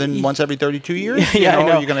more than once every 32 years? I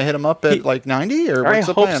know. Are you going to hit him up at like 90, or what's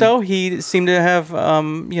the plan? I hope so. He seemed to have,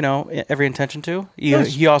 every intention to.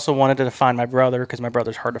 He also wanted to find my brother because my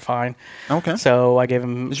brother's hard to find. Okay. So I gave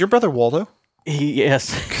him. Is your brother Waldo?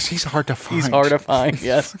 Yes. Because he's hard to find. He's hard to find,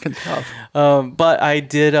 yes. Fucking tough. But I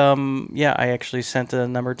did, I actually sent a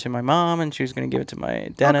number to my mom, and she was going to give it to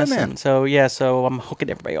my dentist. And so I'm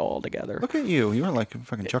hooking everybody all together. Look at you. You are like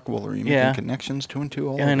fucking Chuck Woolery. You're making connections 2 and 2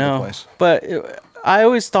 all over the place. But I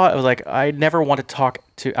always thought, I never want to talk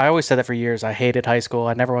to, I always said that for years. I hated high school.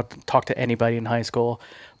 I never want to talk to anybody in high school.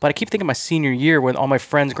 But I keep thinking my senior year when all my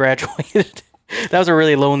friends graduated. That was a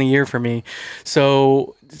really lonely year for me.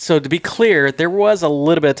 So to be clear, there was a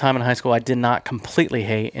little bit of time in high school I did not completely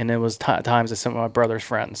hate, and it was times with some of my brother's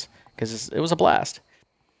friends because it was a blast.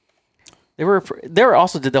 They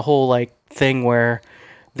also did the whole thing where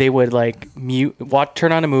they would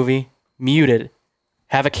turn on a movie, mute it,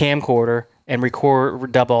 have a camcorder, and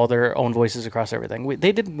dub all their own voices across everything.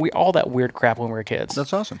 They did all that weird crap when we were kids.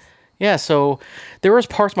 That's awesome. Yeah, so there was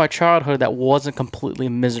parts of my childhood that wasn't completely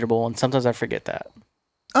miserable, and sometimes I forget that.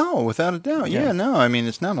 Oh, without a doubt. Yeah, no, I mean,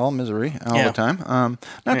 it's not all misery all the time.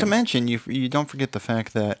 Not to mention, you don't forget the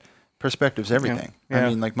fact that perspective's everything. I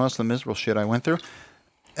mean, like most of the miserable shit I went through,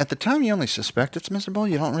 at the time you only suspect it's miserable.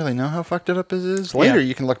 You don't really know how fucked it up it is. Later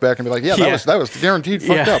you can look back and be like, that was guaranteed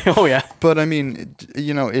fucked up. Oh, yeah. But I mean,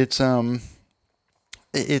 it's a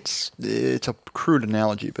crude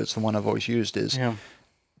analogy, but it's the one I've always used is... Yeah.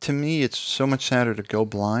 To me, it's so much sadder to go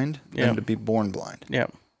blind than to be born blind. Yeah.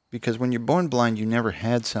 Because when you're born blind, you never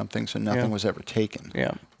had something, so nothing was ever taken.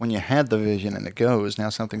 Yeah. When you had the vision and it goes, now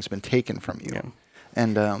something's been taken from you. Yeah.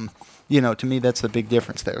 And, to me, that's the big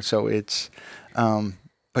difference there. So it's,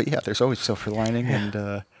 but yeah, there's always silver lining,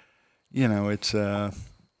 and, it's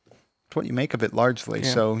what you make of it largely.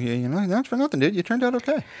 Yeah. So, not for nothing, dude. You turned out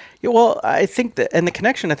okay. Yeah, well, I think that, and the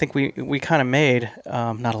connection I think we kind of made,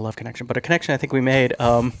 not a love connection, but a connection I think we made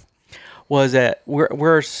was that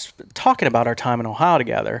we're talking about our time in Ohio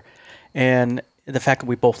together and the fact that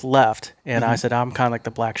we both left. And I said, I'm kind of like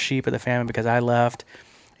the black sheep of the family because I left.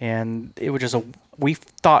 And it was just we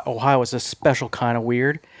thought Ohio was a special kind of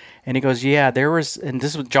weird. And he goes, yeah, there was, and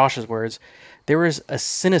this is Josh's words, there was a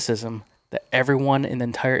cynicism that everyone in the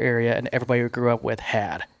entire area and everybody we grew up with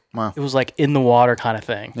had. Wow. It was like in the water kind of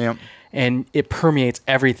thing. Yep. And it permeates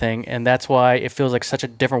everything, and that's why it feels like such a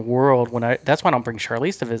different world. That's why I don't bring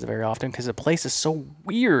Charlize to visit very often, because the place is so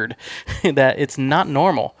weird that it's not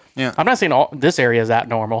normal. Yeah. I'm not saying this area is that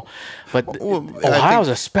normal, but Ohio's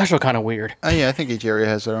a special kind of weird. Yeah, I think each area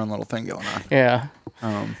has their own little thing going on. Yeah.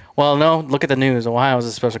 Well, no, look at the news. Ohio's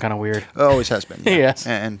a special kind of weird. It always has been. Yeah. Yes.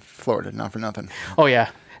 And Florida, not for nothing. Oh, yeah.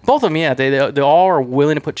 Both of them, yeah. They all are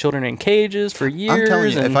willing to put children in cages for years. I'm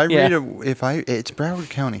telling you, and, it's Broward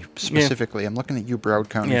County specifically. I'm looking at you, Broward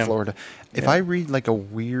County, Florida. If I read like a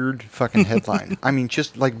weird fucking headline, I mean,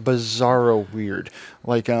 just like bizarro weird,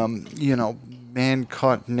 like man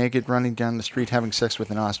caught naked running down the street having sex with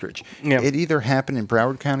an ostrich. Yeah. It either happened in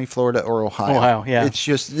Broward County, Florida, or Ohio. Ohio, yeah. It's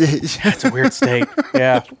just it's a weird state.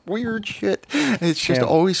 Yeah. Weird shit. It just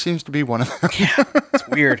always seems to be one of them. Yeah, it's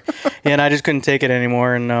weird. Yeah, and I just couldn't take it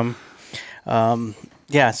anymore. And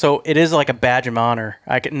yeah, so it is like a badge of honor.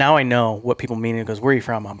 Now I know what people mean. It goes, "Where are you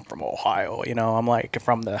from?" I'm from Ohio. I'm like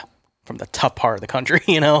from the tough part of the country.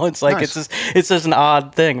 It's like nice. it's just an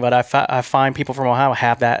odd thing. But I find people from Ohio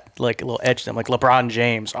have that like little edge to them, like LeBron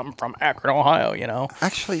James. I'm from Akron, Ohio.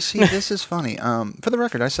 Actually, see, this is funny. For the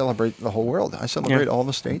record, I celebrate the whole world. I celebrate all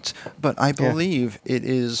the states. But I believe it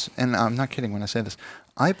is, and I'm not kidding when I say this,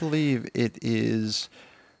 I believe it is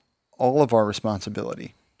all of our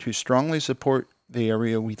responsibility to strongly support the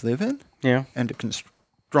area we live in and to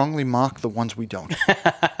strongly mock the ones we don't.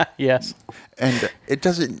 Yes. And it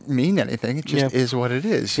doesn't mean anything. It just is what it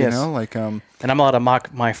is, you know? Like, and I'm allowed to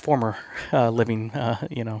mock my former living,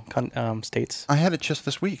 states. I had it just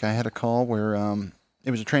this week. I had a call where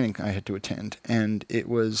it was a training I had to attend, and it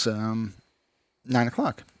was 9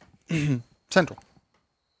 o'clock Central.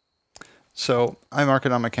 So I mark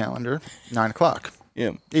it on my calendar, 9 o'clock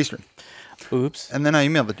Eastern. Oops. And then I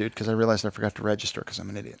emailed the dude because I realized I forgot to register because I'm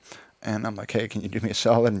an idiot. And I'm like, hey, can you do me a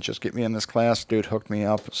solid and just get me in this class? Dude hooked me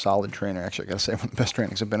up. Solid trainer. Actually, I got to say, one of the best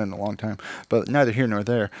trainings I've been in a long time. But neither here nor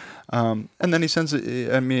there. And then he sends me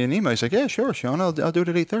an email. He's like, yeah, sure, Sean. I'll do it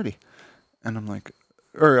at 8:30. And I'm like,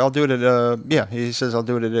 or I'll do it at, he says I'll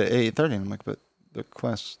do it at 8:30. And I'm like, but the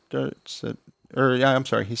class starts at, I'm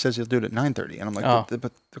sorry. He says he'll do it at 9:30. And I'm like,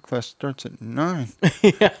 but the class starts at 9.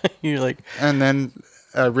 Yeah, you're like. And then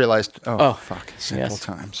I realized, fuck, Central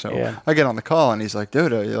time. So I get on the call, and he's like,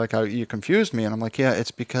 dude, you confused me. And I'm like, yeah,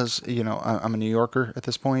 it's because, I'm a New Yorker at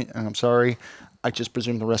this point, and I'm sorry. I just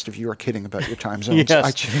presume the rest of you are kidding about your time zones.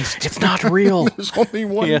 Yes. It's not real. There's only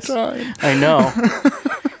one time. I know.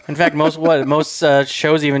 In fact, most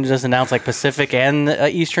shows even just announce like Pacific and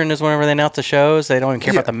Eastern is whenever they announce the shows. They don't even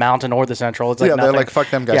care about the Mountain or the Central. It's like they're like, fuck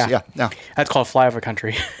them guys. Yeah. That's called flyover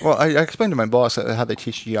country. Well, I explained to my boss how they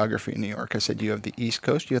teach geography in New York. I said, you have the East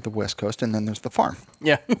Coast, you have the West Coast, and then there's the farm.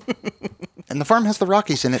 Yeah. And the farm has the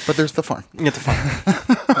Rockies in it, but there's the farm. You get the farm.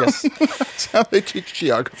 Yes. That's how they teach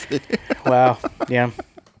geography. Wow. Yeah.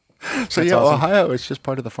 So that's awesome. Ohio is just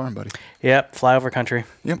part of the farm, buddy. Yep, flyover country.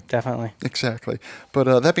 Yep, definitely. Exactly.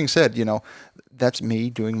 But that being said, that's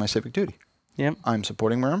me doing my civic duty. Yep. I'm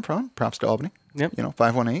supporting where I'm from. Props to Albany. Yep.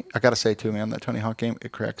 518. I gotta say too, man, that Tony Hawk game,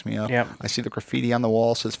 it cracks me up. Yep. I see the graffiti on the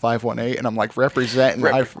wall says 518, and I'm like representing.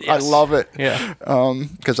 I love it. Yeah.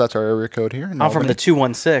 Because that's our area code here. I'm from the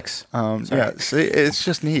 216. Yeah. See, it's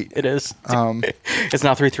just neat. It is. It's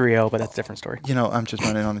not 330, but that's a different story. I'm just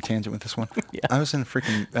running on a tangent with this one. Yeah. I was in a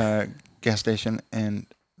freaking gas station, and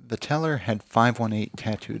the teller had 518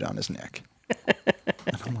 tattooed on his neck.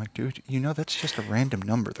 And I'm like, dude, that's just a random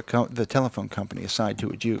number the telephone company assigned to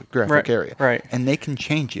a geographic area. Right. And they can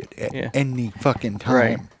change it at any fucking time.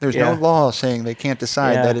 Right. There's no law saying they can't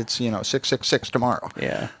decide that it's, 666 tomorrow.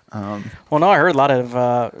 Yeah. Well, no, I heard a lot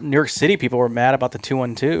of New York City people were mad about the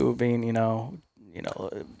 212 being,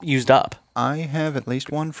 used up. I have at least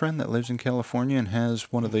one friend that lives in California and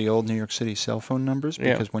has one of the old New York City cell phone numbers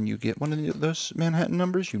because when you get one of those Manhattan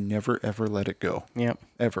numbers, you never, ever let it go. Yep.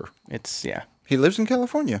 Ever. He lives in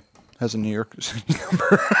California, has a New York City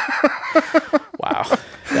number. Wow.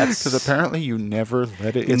 Because apparently you never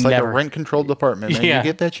let it. It's like a rent-controlled apartment, man. You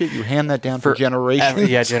get that shit, you hand that down for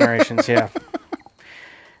generations. Generations, yeah.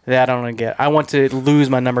 That I don't get. I want to lose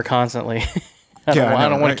my number constantly. I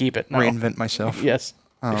don't want to keep it. No. Reinvent myself. Yes.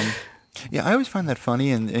 I always find that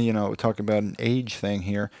funny, and talk about an age thing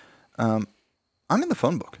here. I'm in the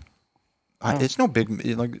phone book. It's no big,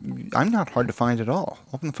 I'm not hard to find at all.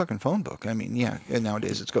 Open the fucking phone book. I mean,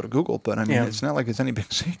 nowadays it's go to Google, but I mean, it's not like it's any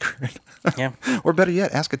big secret. Yeah. Or better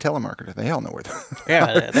yet, ask a telemarketer. They all know where to.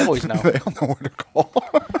 They always know. They all know where to call.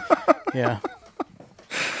 Yeah.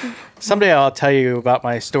 Someday I'll tell you about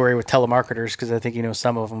my story with telemarketers because I think you know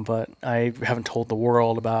some of them, but I haven't told the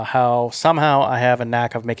world about how somehow I have a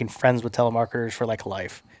knack of making friends with telemarketers for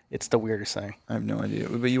life. It's the weirdest thing. I have no idea,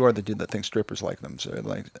 but you are the dude that thinks strippers like them. So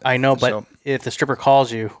I know, but if the stripper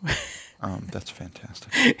calls you, that's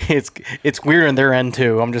fantastic. It's weird on their end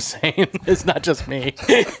too. I'm just saying, it's not just me.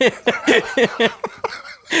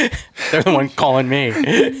 They're the one calling me.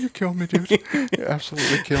 You kill me, dude. You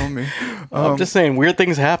absolutely kill me. I'm just saying, weird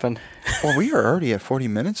things happen. Well, we are already at 40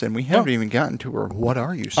 minutes, and we haven't even gotten to our What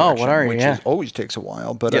Are You section, what are you? which Yeah. always takes a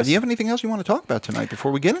while. But Yes. do you have anything else you want to talk about tonight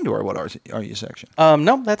before we get into our What Are You section?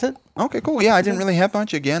 No, that's it. Okay, cool. Yeah, I didn't really have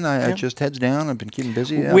much. Again, I just heads down. I've been keeping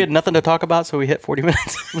busy. We had nothing to talk about, so we hit 40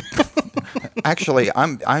 minutes. Actually,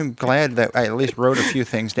 I'm glad that I at least wrote a few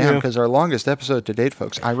things down because our longest episode to date,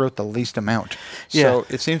 folks, I wrote the least amount. So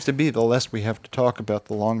it seems to be the less we have to talk about,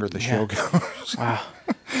 the longer the show goes. Wow.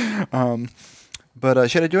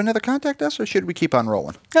 But should I do another contact us, or should we keep on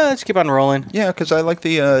rolling? Let's keep on rolling. Yeah, because I like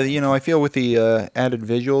the, I feel with the added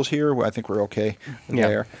visuals here, I think we're okay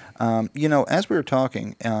there. As we were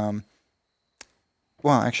talking,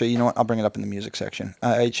 well, actually, you know what? I'll bring it up in the music section.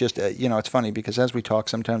 It's just, it's funny because as we talk,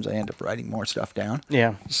 sometimes I end up writing more stuff down.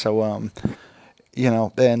 Yeah. So,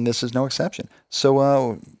 and this is no exception.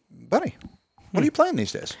 So, buddy, what are you playing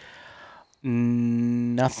these days?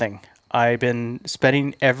 Nothing. I've been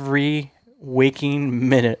spending every waking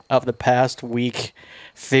minute of the past week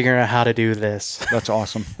figuring out how to do this. That's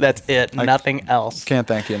awesome. That's it. Nothing else. Can't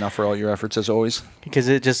thank you enough for all your efforts, as always. Because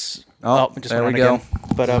it just... just there we go. Again.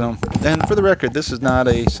 But, and for the record, this is not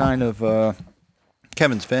a sign of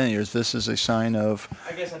Kevin's failures. This is a sign of...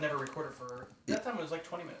 I guess I never recorded for... That time it was like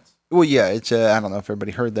 20 minutes. Well, yeah, it's... I don't know if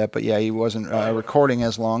everybody heard that, but yeah, he wasn't recording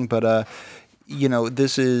as long. But,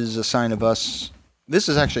 this is a sign of us... This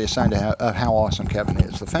is actually a sign of how awesome Kevin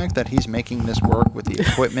is. The fact that he's making this work with the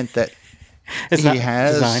equipment that he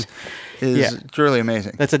has design. is truly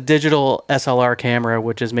amazing. That's a digital SLR camera,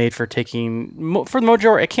 which is made for taking, for the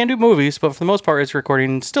majority, it can do movies, but for the most part, it's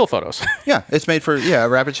recording still photos. Yeah, it's made for,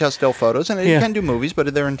 rapid shot still photos, and it can do movies,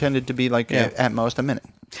 but they're intended to be like at most a minute.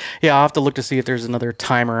 Yeah, I'll have to look to see if there's another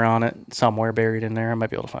timer on it somewhere buried in there. I might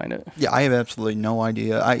be able to find it. Yeah, I have absolutely no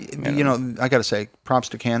idea. I got to say, props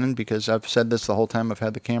to Canon, because I've said this the whole time I've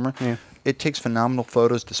had the camera. Yeah. It takes phenomenal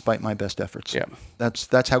photos despite my best efforts. Yeah.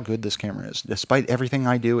 That's how good this camera is. Despite everything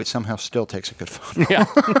I do, it somehow still takes a good photo. Yeah.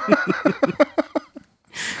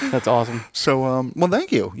 That's awesome. So, well,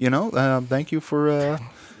 thank you. Thank you for...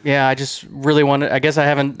 Yeah, I just really wanted... I guess I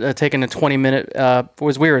haven't taken a 20-minute... it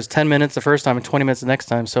was weird. It was 10 minutes the first time and 20 minutes the next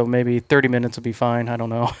time, so maybe 30 minutes will be fine. I don't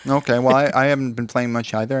know. Okay, well, I haven't been playing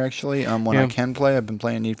much either, actually. When I can play, I've been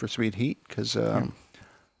playing Need for Speed Heat, because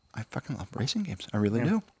I fucking love racing games. I really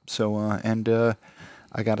do. So,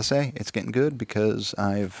 I got to say, it's getting good, because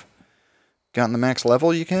I've gotten the max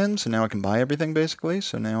level you can, so now I can buy everything, basically.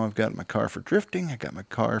 So now I've got my car for drifting, I got my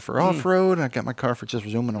car for off-road, I got my car for just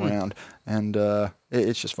zooming around, and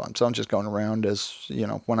it's just fun. So I'm just going around as,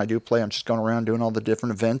 when I do play, I'm just going around doing all the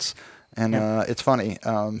different events, and it's funny.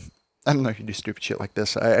 I don't know if you do stupid shit like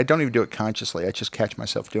this. I don't even do it consciously. I just catch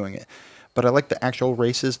myself doing it. But I like the actual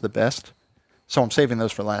races the best. So I'm saving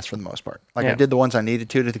those for last for the most part. I did the ones I needed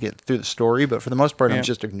to get through the story, but for the most part, I'm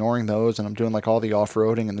just ignoring those, and I'm doing like all the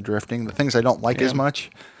off-roading and the drifting, the things I don't like as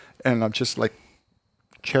much, and I'm just like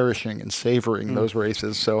cherishing and savoring those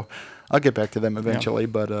races. So I'll get back to them eventually,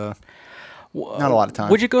 but not a lot of time.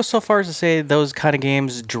 Would you go so far as to say those kind of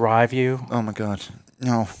games drive you? Oh my God.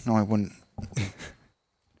 No, I wouldn't.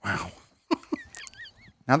 Wow.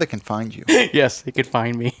 Now they can find you. Yes, they could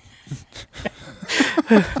find me.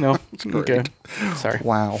 No, it's great. Okay. Sorry.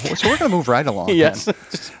 Wow. So we're gonna move right along. Yes. Then.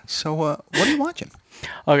 So what are you watching?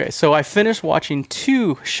 Okay, so I finished watching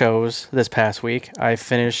 2 shows this past week. I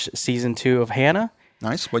finished season 2 of Hanna.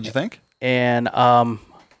 Nice. What'd you think? And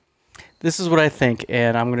this is what I think,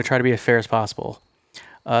 and I'm going to try to be as fair as possible.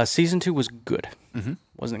 Season 2 was good. Mm-hmm.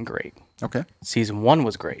 Wasn't great. Okay. Season 1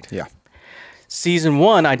 was great. Yeah. Season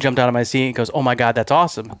 1, I jumped out of my seat and goes, "Oh my God, that's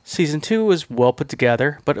awesome." Season 2 was well put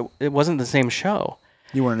together, but it wasn't the same show.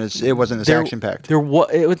 It wasn't as action packed. It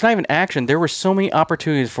was not even action. There were so many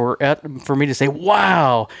opportunities for me to say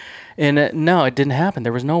wow, and no, it didn't happen.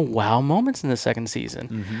 There was no wow moments in the second season.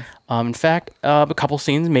 Mm-hmm. In fact, a couple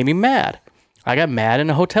scenes made me mad. I got mad in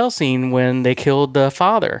a hotel scene when they killed the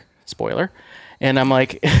father. Spoiler, and I'm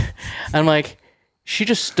like, she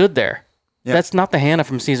just stood there. Yep. That's not the Hanna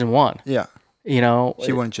from season 1. Yeah. She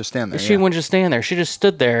wouldn't just stand there. She wouldn't just stand there. She just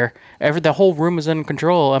stood there. The whole room was under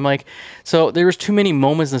control. I'm like, so there was too many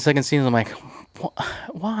moments in the second season. I'm like,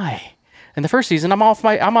 why? In the first season, I'm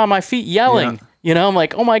on my feet yelling. Yeah. I'm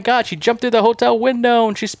like, oh my God, she jumped through the hotel window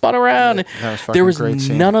and she spun around. There was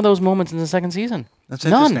none of those moments in the second season. That's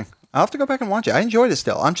interesting. I'll have to go back and watch it. I enjoyed it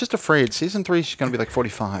still. I'm just afraid season 3 she's gonna be like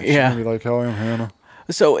 45. She's gonna be like, "Oh, I'm Hanna."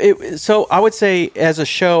 So I would say as a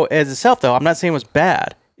show as itself, though, I'm not saying it was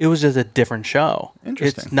bad. it was just a different show.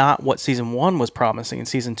 Interesting. It's not what season 1 was promising. And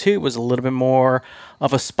season 2 was a little bit more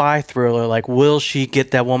of a spy thriller. Like, will she get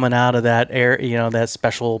that woman out of that that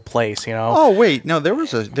special place? Oh wait, no,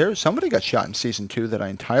 there somebody got shot in season 2 that I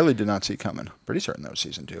entirely did not see coming. Pretty certain that was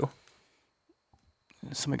season 2.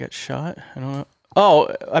 Somebody got shot. I don't know.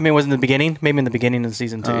 Oh, I mean, was it in the beginning? Maybe in the beginning of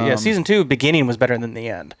season 2. Yeah, season 2 beginning was better than the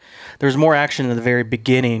end. There was more action in the very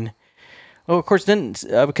beginning. Oh, of course, didn't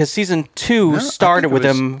because season 2 started with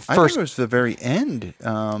them first. I think it was the very end.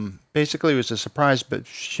 Basically, it was a surprise, but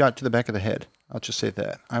shot to the back of the head. I'll just say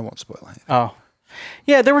that. I won't spoil anything. Oh,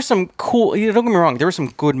 yeah, there were some cool. Don't get me wrong. There were some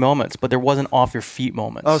good moments, but there wasn't off your feet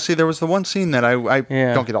moments. Oh, see, there was the one scene that I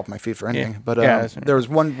don't get off my feet for anything, but there was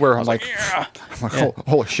one where I'm like,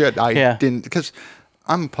 holy shit, I didn't, because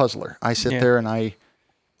I'm a puzzler. I sit there and I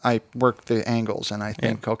work the angles and I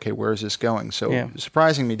think, okay, where is this going? So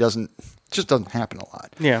surprising me just doesn't happen a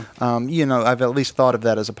lot. Yeah. I've at least thought of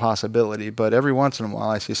that as a possibility, but every once in a while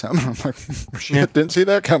I see something, I'm like, shit, didn't see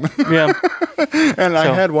that coming. Yeah. And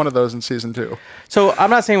I had one of those in season 2. So I'm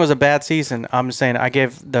not saying it was a bad season. I'm just saying I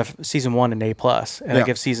give the season 1 an A+, and I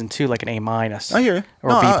give season 2 like an A-. I hear you.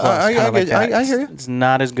 Or B+. I hear you. It's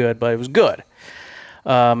not as good, but it was good.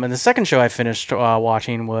 And the second show I finished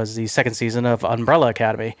watching was the second season of Umbrella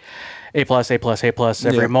Academy. A+,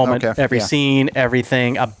 every moment, every scene,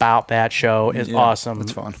 everything about that show is awesome.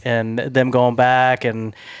 It's fun. And them going back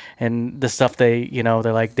and the stuff they're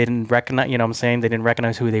like, they didn't recognize, you know what I'm saying? They didn't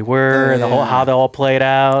recognize who they were, and the whole, how they all played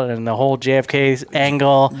out, and the whole JFK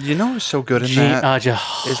angle. You know who's so good in that?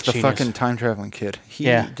 Is the fucking time-traveling kid.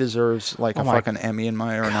 He deserves like a fucking Emmy and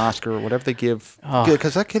or an Oscar or whatever they give.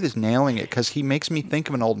 Because that kid is nailing it, because he makes me think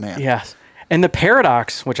of an old man. Yes. And the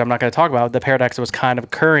paradox, which I'm not going to talk about, the paradox that was kind of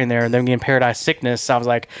occurring there, and then getting paradise sickness, I was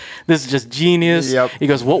like, this is just genius. Yep. He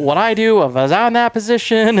goes, what would I do if I was out in that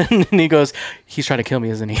position? And he goes, he's trying to kill me,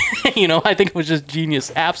 isn't he? I think it was just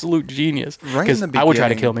genius, absolute genius. Right in the beginning, I would try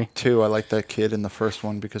to kill me. Too, I like that kid in the first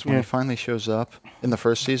one, because when he finally shows up in the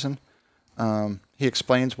first season, he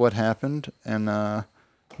explains what happened, and the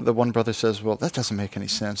one brother says, well, that doesn't make any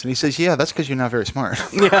sense. And he says, yeah, that's because you're not very smart.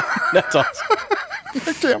 Yeah, that's awesome.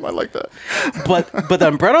 Damn, I like that. But the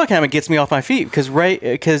Umbrella Academy gets me off my feet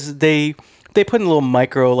because they put in little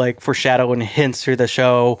micro like foreshadowing hints through the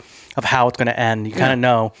show of how it's going to end. You kind of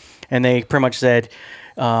know, and they pretty much said,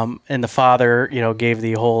 and the father gave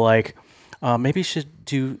the whole like maybe you should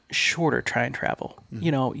do shorter time travel.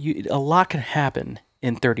 Mm-hmm. A lot can happen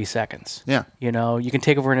in 30 seconds. Yeah. You can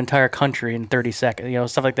take over an entire country in 30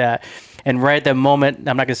 seconds. Stuff like that. And right at that moment,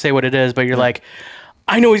 I'm not going to say what it is, but you're like,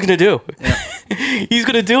 I know what he's going to do. Yeah. He's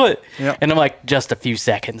going to do it. Yep. And I'm like, just a few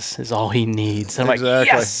seconds is all he needs. And I'm like,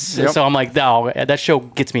 yes. Yep. So I'm like, no, that show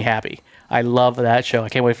gets me happy. I love that show. I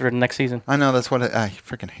can't wait for the next season. I know. That's what I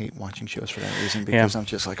freaking hate watching shows for that reason, because I'm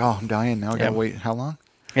just like, oh, I'm dying now. I got to wait. How long?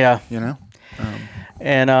 Yeah.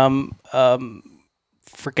 And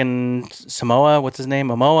freaking Samoa, what's his name?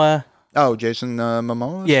 Momoa. Oh, Jason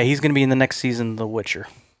Momoa? Yeah, he's going to be in the next season of The Witcher.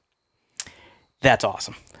 That's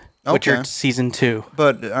awesome. Witcher season 2.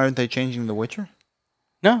 But aren't they changing The Witcher?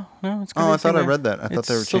 No, it's going to be I thought I read that. I thought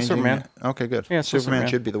they were changing Superman. It. Okay, good. Yeah, Superman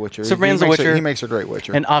should be the Witcher. Superman's the Witcher. He makes a great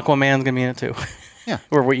Witcher. And Aquaman's going to be in it too. Yeah.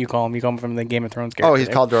 Or what you call him. You call him from the Game of Thrones character. Oh, he's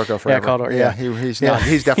called Drogo forever. Yeah, called Drogo. Yeah, he's not.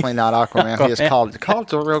 He's definitely not Aquaman. He is called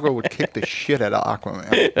Drogo would kick the shit out of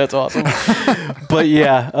Aquaman. That's awesome. But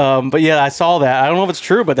yeah, I saw that. I don't know if it's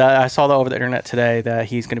true, but I saw that over the internet today that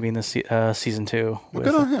he's going to be in the season 2. Well,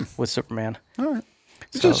 good on him. With Superman. All right.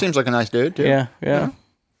 He just seems like a nice dude, too. Yeah.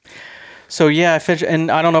 So, I finished,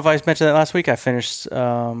 and I don't know if I mentioned that last week. I finished,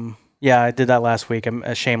 I did that last week.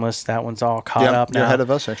 I'm Shameless. That one's all caught up now. You're ahead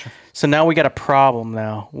of us, actually. So now we got a problem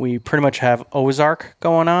now. We pretty much have Ozark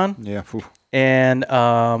going on. Yeah. Whew. And,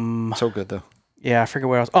 so good, though. Yeah, I forget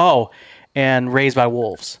what else. Oh, and Raised by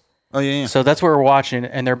Wolves. Oh, yeah. So that's what we're watching,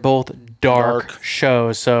 and they're both dark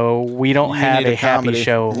shows, so we don't have a happy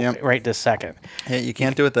show right this second. Yeah, you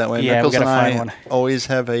can't do it that way. Yeah, Nichols we got to find and one. Always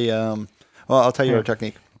have a, I'll tell you our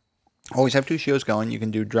technique. Always have 2 shows going. You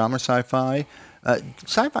can do drama, sci-fi.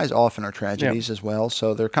 Sci-fis often are tragedies as well,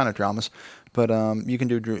 so they're kind of dramas. But you can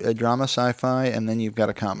do a drama, sci-fi, and then you've got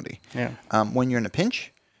a comedy. Yeah. When you're in a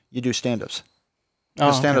pinch, you do stand-ups.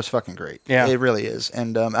 The stand-up's fucking great. Yeah. It really is.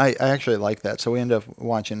 And I actually like that. So we end up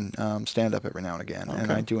watching stand-up every now and again. Okay.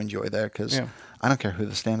 And I do enjoy that because I don't care who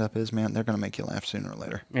the stand-up is, man. They're going to make you laugh sooner or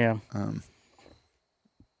later. Yeah. I'm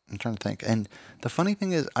trying to think. And the funny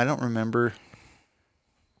thing is, I don't remember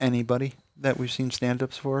anybody that we've seen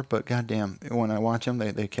stand-ups for, but goddamn, when I watch them,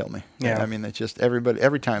 they kill me. Yeah. I mean, it's just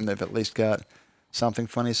every time they've at least got something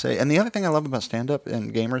funny to say. And the other thing I love about stand-up,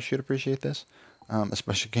 and gamers should appreciate this,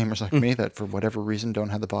 especially gamers like me that for whatever reason don't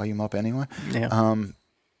have the volume up anyway. Yeah.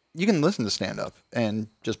 You can listen to stand-up and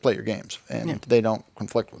just play your games, and they don't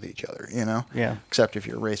conflict with each other, you know? Yeah. Except if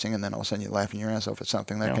you're racing, and then all of a sudden you're laughing your ass off at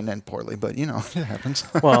something that can end poorly, but, you know, it happens.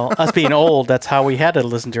 Well, us being old, that's how we had to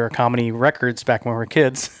listen to our comedy records back when we were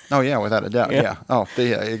kids. Oh, yeah, without a doubt, yeah. Oh,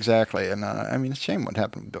 yeah, exactly. And, I mean, it's a shame what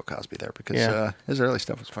happened with Bill Cosby there, because his early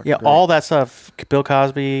stuff was fucking great. All that stuff, Bill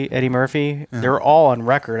Cosby, Eddie Murphy, they were all on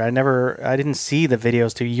record. I didn't see the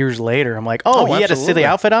videos till years later. I'm like, he had a silly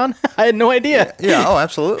outfit on? I had no idea. Yeah, oh,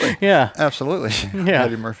 absolutely. Yeah. Absolutely. Yeah.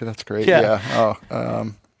 Eddie Murphy, that's great. Yeah.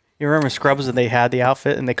 Oh, you remember Scrubs and they had the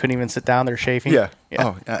outfit and they couldn't even sit down? They're chafing? Yeah.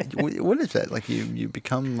 Oh, what is that? Like you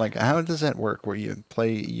become like, how does that work where you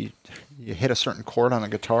play, you hit a certain chord on a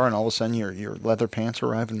guitar and all of a sudden your leather pants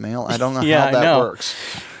arrive in mail? I don't know how that works.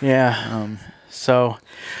 Yeah. So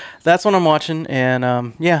that's what I'm watching. And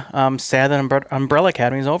I'm sad that Umbrella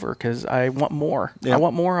Academy is over because I want more. Yeah. I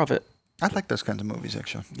want more of it. I like those kinds of movies,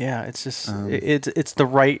 actually. Yeah, it's just it's the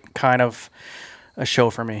right kind of a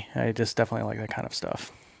show for me. I just definitely like that kind of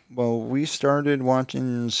stuff. Well, we started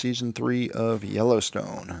watching season 3 of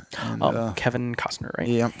Yellowstone. And, Kevin Costner, right?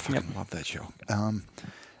 Yeah, I fucking love that show.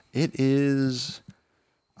 It is,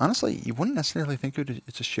 honestly, you wouldn't necessarily think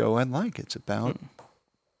it's a show I'd like. It's about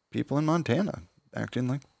people in Montana acting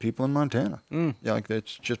like people in Montana. Yeah, like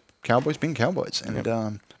it's just cowboys being cowboys,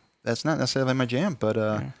 and that's not necessarily my jam, but.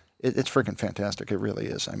 It's freaking fantastic. It really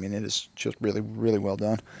is. I mean, it is just really, really well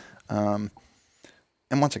done. And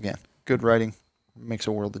once again, good writing makes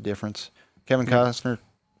a world of difference. Kevin Costner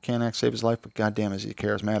can't act save his life, but goddamn is he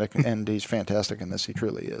charismatic, and he's fantastic in this. He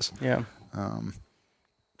truly is. Yeah.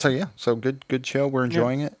 So good show. We're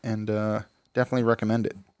enjoying it, and definitely recommend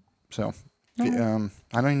it. So, I don't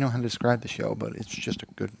even know how to describe the show, but it's just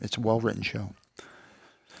it's a well-written show.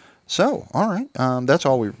 So, all right. That's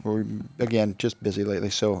all we're again, just busy lately.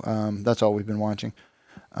 So, that's all we've been watching.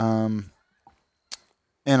 And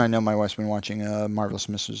I know my wife's been watching Marvelous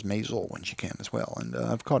Mrs. Maisel when she can as well. And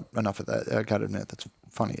I've caught enough of that. I got to admit, that's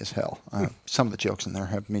funny as hell. Some of the jokes in there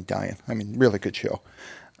have me dying. I mean, really good show.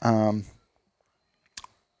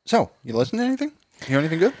 So, you listen to anything? You hear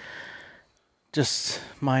anything good? Just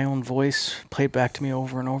my own voice played back to me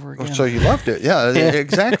over and over again. So you loved it, yeah,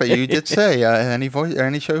 exactly. You did say any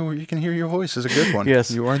show where you can hear your voice is a good one.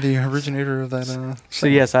 Yes, you are the originator of that. So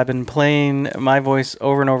yes, I've been playing my voice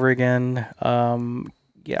over and over again.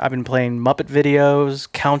 I've been playing Muppet videos,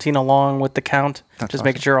 counting along with the count,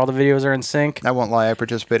 making sure all the videos are in sync. I won't lie, I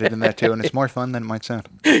participated in that too, and it's more fun than it might sound.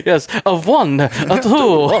 Yes, a 1, a 2.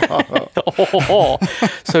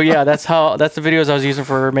 So yeah, that's the videos I was using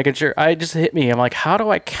for making sure. I just hit me. I'm like, how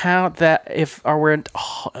do I count that if we're in?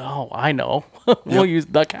 Oh, I know. We'll use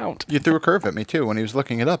the count. You threw a curve at me too. When he was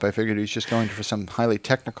looking it up, I figured he was just going for some highly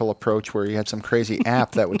technical approach where he had some crazy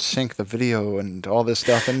app that would sync the video and all this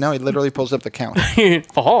stuff, and now he literally pulls up the count.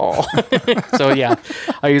 So yeah,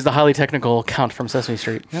 I use the highly technical count from Sesame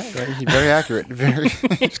Street. Yeah, he's very accurate.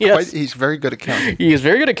 He's very good at counting. He is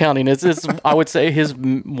very good at counting. It's I would say his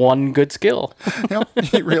one good skill.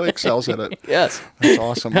 He really excels at it. Yes, that's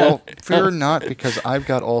awesome. Well, fear not, because I've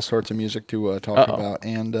got all sorts of music to talk about,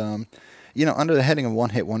 and under the heading of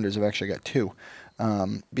one-hit wonders, I've actually got 2.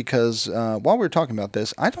 Because while we were talking about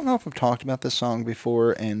this, I don't know if I've talked about this song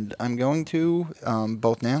before, and I'm going to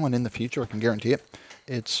both now and in the future. I can guarantee it.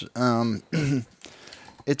 It's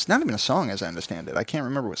it's not even a song, as I understand it. I can't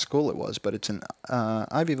remember what school it was, but it's an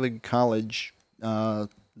Ivy League college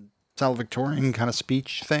valedictorian kind of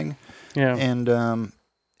speech thing. Yeah. And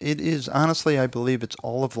it is, honestly, I believe it's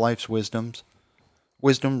all of life's wisdom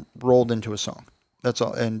rolled into a song. That's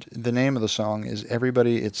all. And the name of the song is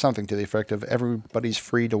it's something to the effect of Everybody's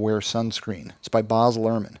Free to Wear Sunscreen. It's by Baz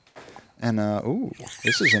Luhrmann. And,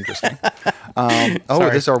 this is interesting.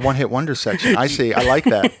 This is our one-hit wonder section. I see. I like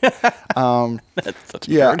that. That's such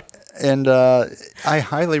a word. And I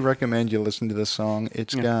highly recommend you listen to this song.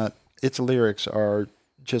 Its lyrics are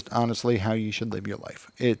just honestly how you should live your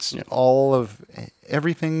life. It's all of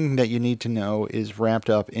everything that you need to know is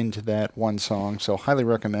wrapped up into that one song. So highly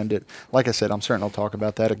recommend it. Like I said, I'm certain I'll talk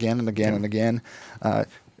about that again and again and again.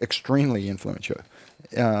 Extremely influential.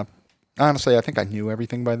 Honestly, I think I knew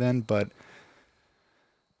everything by then, but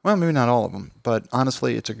maybe not all of them. But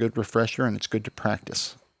honestly, it's a good refresher and it's good to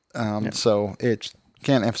practice. So it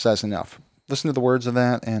can't emphasize enough. Listen to the words of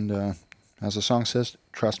that, and as the song says,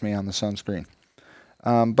 trust me on the sunscreen.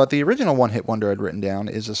 But the original one-hit wonder I'd written down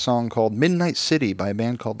is a song called Midnight City by a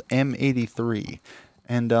band called M83.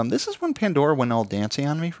 And this is when Pandora went all dancey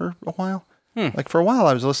on me for a while. Like for a while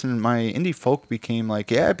I was listening, my indie folk became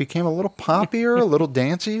it became a little poppier, a little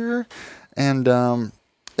dancier. And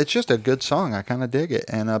it's just a good song. I kind of dig it.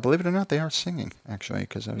 And believe it or not, they are singing, actually,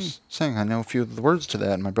 because I was saying I know a few of the words to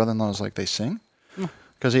that. And my brother-in-law was like, they sing?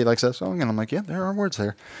 Because he likes that song. And I'm like, yeah, there are words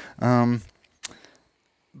there.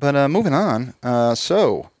 But moving on.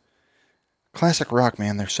 So, classic rock,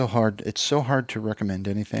 man. They're so hard. It's so hard to recommend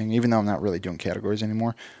anything, even though I'm not really doing categories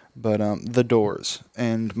anymore. But The Doors.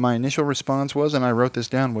 And my initial response was, and I wrote this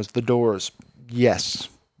down, was The Doors. Yes,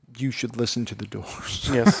 you should listen to The Doors.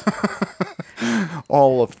 Yes.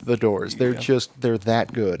 All of The Doors. They're they're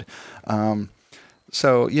that good.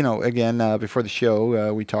 So, again, before the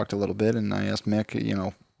show, we talked a little bit, and I asked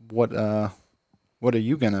Mick, what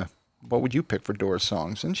would you pick for Doors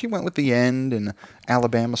songs? And she went with The End and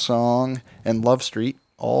Alabama Song and Love Street,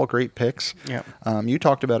 all great picks. Yeah. You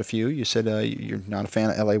talked about a few. You said you're not a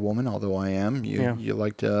fan of L.A. Woman, although I am. You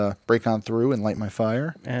liked Break On Through and Light My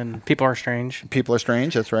Fire. And People Are Strange. People Are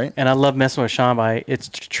Strange, that's right. And I love Messing with Sean by, it's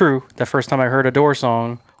true, the first time I heard a Doors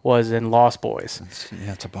song was in Lost Boys.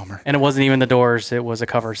 It's a bummer. And it wasn't even the Doors, it was a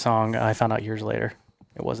cover song I found out years later.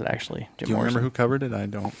 It wasn't actually Jim Morrison. Do you remember who covered it? I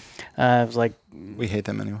don't. It was like... We hate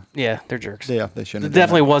them anyway. Yeah, they're jerks. Yeah, they shouldn't have It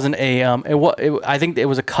definitely wasn't a... I think it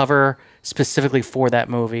was a cover specifically for that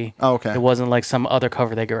movie. Oh, okay. It wasn't like some other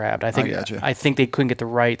cover they grabbed. I think they couldn't get the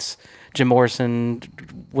rights. Jim Morrison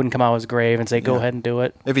wouldn't come out of his grave and say, go ahead and do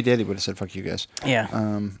it. If he did, he would have said, fuck you guys.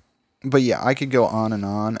 Yeah. But yeah, I could go on and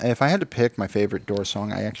on. If I had to pick my favorite Doors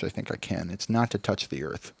song, I actually think I can. It's Not to Touch the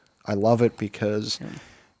Earth. I love it because...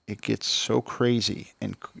 It gets so crazy,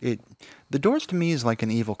 and the Doors to me is like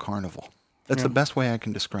an evil carnival. That's the best way I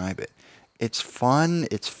can describe it. It's fun,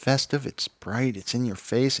 it's festive, it's bright, it's in your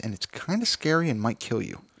face, and it's kind of scary and might kill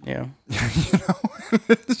you. Yeah.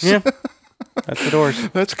 Yeah. That's the Doors.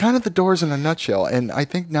 That's kind of the Doors in a nutshell, and I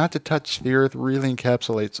think Not to Touch the Earth really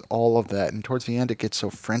encapsulates all of that. And towards the end, it gets so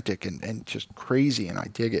frantic and just crazy, and I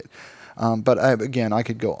dig it. But again, I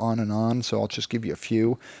could go on and on, so I'll just give you a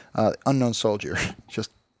few. Unknown Soldier,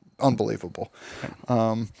 just unbelievable.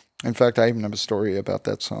 In fact, I even have a story about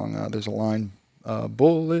that song. There's a line,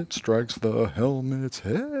 bullet strikes the helmet's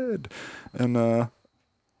head. And a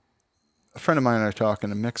friend of mine and I are talking,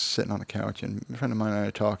 and Mick's sitting on the couch, and a friend of mine and I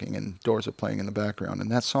are talking, and Doors are playing in the background, and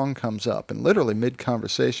that song comes up, and literally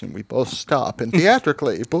mid-conversation, we both stop, and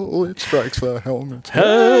theatrically, bullet strikes the helmet's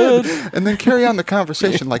head, and then carry on the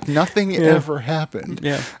conversation like nothing ever happened.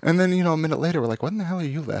 Yeah. And then, a minute later, we're like, what in the hell are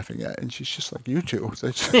you laughing at? And she's just like, you two. So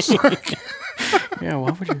it's just like... Yeah,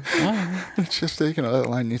 why would you? Why? It's just, that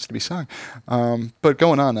line needs to be sung. But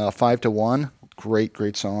going on, 5 to 1,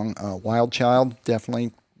 great song. Wild Child,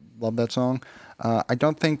 definitely love that song. I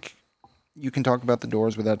don't think you can talk about the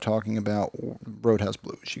Doors without talking about Roadhouse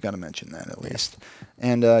Blues. You got to mention that at least.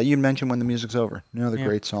 And you mentioned When the Music's Over. Another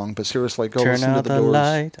great song. But seriously, go listen to the Doors.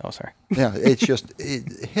 Light. Oh, sorry. Yeah, it's just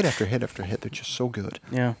hit after hit after hit. They're just so good.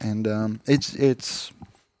 Yeah. And it's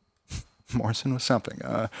Morrison was something.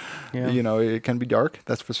 It can be dark,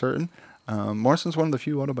 that's for certain. Morrison's one of the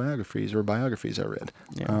few biographies I read.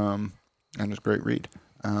 Yeah. And it's a great read.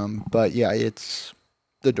 But yeah, it's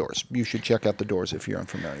The Doors. You should check out The Doors if you're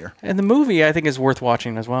unfamiliar. And the movie, I think, is worth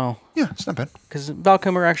watching as well. Yeah, it's not bad. Because Val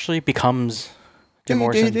Kilmer actually becomes Jim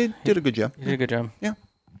Morrison. He did a good job. He did a good job. Yeah.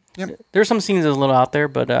 Yep. There's some scenes that's a little out there,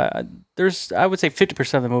 but I would say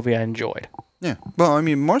 50% of the movie I enjoyed. Yeah. Well, I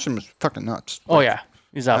mean, Morrison was fucking nuts. Oh, yeah.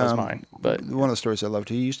 He's out of his mind. But one of the stories I loved,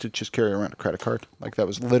 he used to just carry around a credit card. Like, that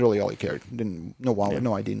was literally all he carried. No wallet,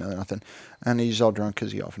 no ID, nothing. And he's all drunk,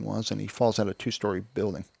 because he often was, and he falls out of a 2-story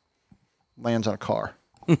building. Lands on a car.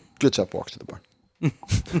 Gets up, walks to the bar.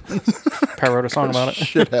 Pat wrote a song about it.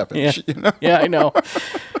 Shit happens. Yeah, yeah, I know.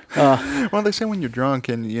 Well, they say when you're drunk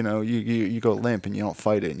and, you go limp and you don't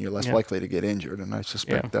fight it and you're less likely to get injured. And I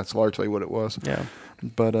suspect that's largely what it was. Yeah.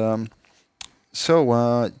 But,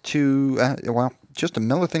 just to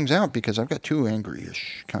mellow things out, because I've got 2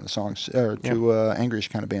 angry-ish kind of songs, or 2 angry-ish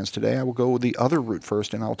kind of bands today. I will go with the other route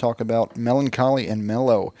first, and I'll talk about Melancholy and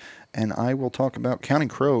Mellow, and I will talk about Counting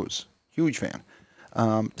Crows. Huge fan.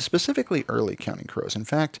 Specifically early Counting Crows. In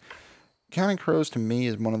fact, Counting Crows to me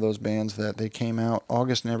is one of those bands that they came out,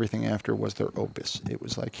 August and everything after was their opus. It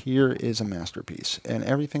was like, here is a masterpiece, and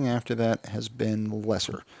everything after that has been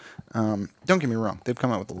lesser. Don't get me wrong, they've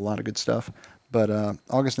come out with a lot of good stuff, but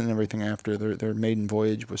August and everything after, their maiden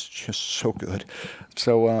voyage was just so good.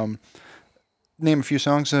 So, name a few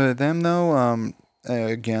songs of them, though.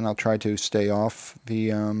 Again, I'll try to stay off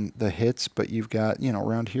the hits, but you've got,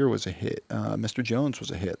 Around Here was a hit. Mr. Jones was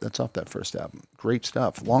a hit. That's off that first album. Great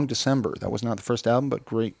stuff. Long December, that was not the first album, but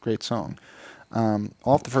great song.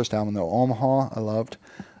 Off the first album, though, Omaha, I loved.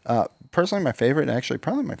 Personally, my favorite,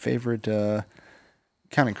 probably my favorite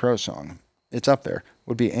Counting Crows song, it's up there,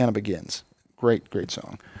 would be Anna Begins. Great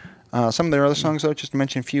song. Some of their other songs, though, just to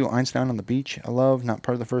mention a few, Einstein on the Beach, I love, not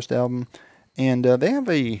part of the first album. And they have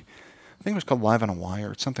I think it was called Live on a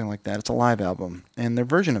Wire, something like that. It's a live album. And their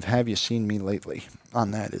version of Have You Seen Me Lately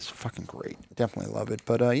on that is fucking great. Definitely love it.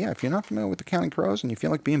 But yeah, if you're not familiar with the Counting Crows and you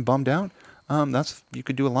feel like being bummed out, you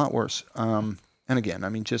could do a lot worse. And again, I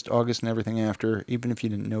mean, just August and everything after, even if you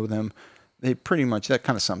didn't know them, they pretty much, that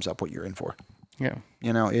kind of sums up what you're in for. Yeah.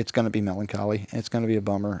 You know, it's going to be melancholy, it's going to be a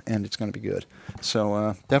bummer, and it's going to be good.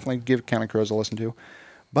 So definitely give Counting Crows a listen to.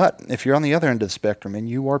 But if you're on the other end of the spectrum and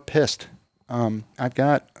you are pissed, I've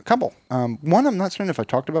got a couple. One I'm not certain if I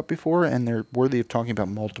talked about before, and they're worthy of talking about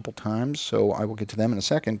multiple times, so I will get to them in a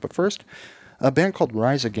second. But first, a band called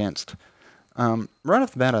Rise Against. Right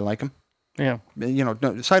off the bat, I like them. Yeah. You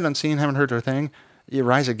know, sight unseen, haven't heard their thing. You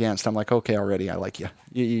Rise Against, I'm like, okay, already, I like you.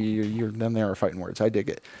 You're them there are fighting words. I dig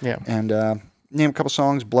it. Yeah. And name a couple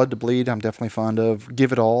songs. Blood to Bleed, I'm definitely fond of.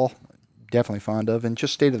 Give It All, definitely fond of. And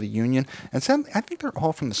just State of the Union. And I think they're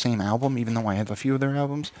all from the same album, even though I have a few of their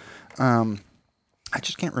albums. I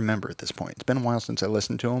just can't remember at this point. It's been a while since I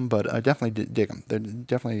listened to them, but I definitely dig them. They're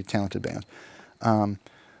definitely a talented band.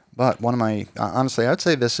 But one of my, honestly, I'd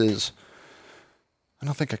say this is, I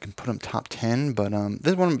don't think I can put them top 10, but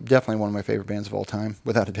this is definitely one of my favorite bands of all time,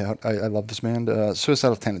 without a doubt. I love this band,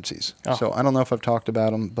 Suicidal Tendencies. Oh. So I don't know if I've talked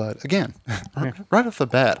about them, but again, right off the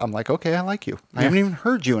bat, I'm like, okay, I like you. I haven't even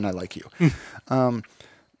heard you, and I like you.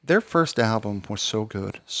 Their first album was so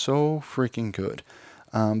good, so freaking good.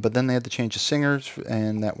 But then they had to change the singers,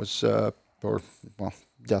 and that was,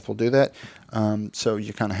 death will do that. So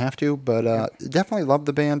you kind of have to, but definitely love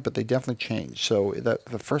the band, but they definitely changed. So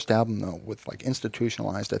the first album, though, with like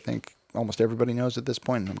Institutionalized, I think almost everybody knows at this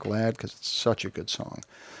point, and I'm glad because it's such a good song.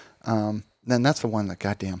 Then that's the one that,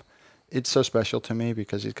 goddamn, it's so special to me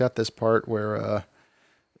because he's got this part where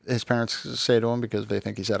his parents say to him, because they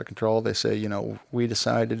think he's out of control, they say, you know, we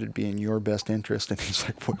decided it'd be in your best interest. And he's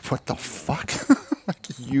like, what the fuck? Like,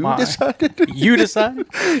 decided? You decided?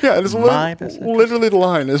 Yeah, it's literally the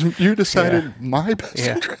line is, you decided my best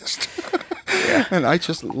interest. Yeah. And I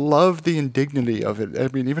just love the indignity of it. I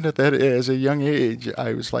mean, even at that, as a young age,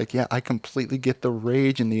 I was like, yeah, I completely get the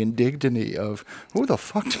rage and the indignity of, who the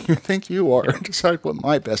fuck do you think you are? Decide what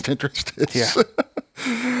my best interest is. Yeah.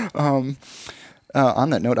 On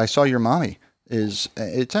that note, I Saw Your Mommy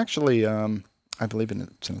it's actually, I believe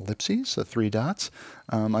it's an ellipses, 3 dots.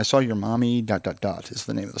 I Saw Your Mommy, ... is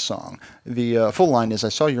the name of the song. The full line is, I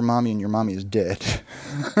saw your mommy and your mommy is dead.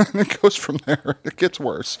 And it goes from there. It gets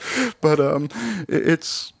worse. But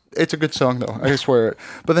it's a good song, though. I swear it.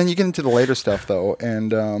 But then you get into the later stuff, though.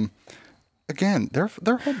 And again,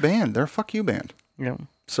 their whole band, they're a fuck you band. Yeah.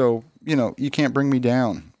 So, you know, You Can't Bring Me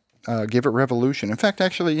Down. Give It Revolution. In fact,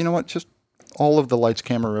 actually, you know what? Just all of the Lights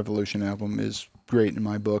Camera Revolution album is great in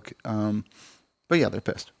my book. But yeah, they're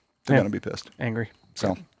pissed. They're going to be pissed. Angry.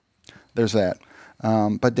 So there's that.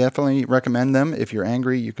 But definitely recommend them. If you're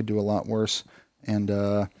angry, you could do a lot worse. And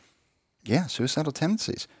yeah, Suicidal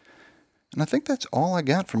Tendencies. And I think that's all I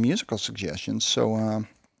got for musical suggestions. So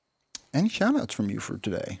any shout-outs from you for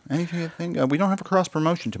today? Anything? We don't have a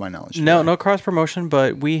cross-promotion to my knowledge. No cross-promotion,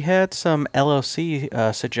 but we had some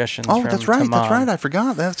LLC suggestions from that's right. Taman. That's right. I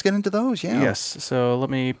forgot. Let's get into those, yeah. Yes. So let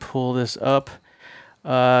me pull this up.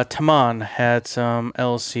 Taman had some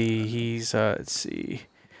LLC. He's, let's see.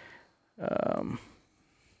 Let's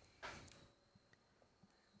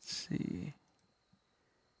see.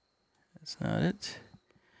 That's not it.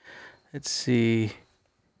 Let's see.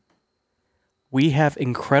 We Have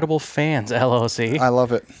Incredible Fans, LLC. I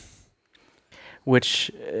love it. Which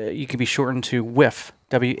you can be shortened to WHIF,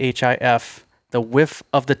 WHIF, the whiff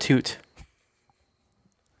of the toot.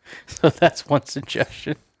 So that's one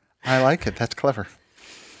suggestion. I like it. That's clever.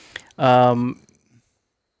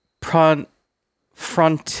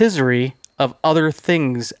 Frontisery of Other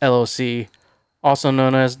Things, LLC, also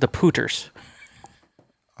known as the Pooters.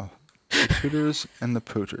 Oh, the Pooters and the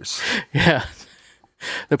Pooters. Yeah.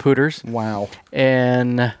 The Pooters. Wow.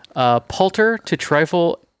 And Palter to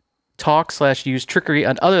trifle, talk / use trickery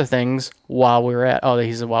on other things while we're at. Oh,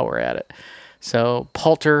 he said while we're at it. So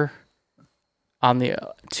Palter on the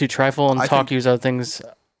to trifle and use other things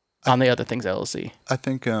on the other things LLC. I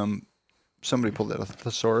think somebody pulled out a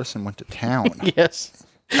thesaurus and went to town. Yes.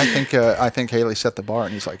 I think Haley set the bar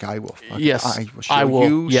and he's like, I will. Yes. I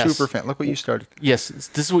will. You super fan. Look what you started. Yes.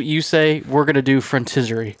 This is what you say. We're gonna do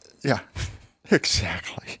frontisery. Yeah.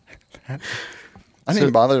 Exactly. I didn't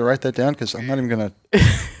even bother to write that down because I'm not even going to...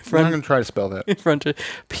 I'm not going to try to spell that. Phrontisery.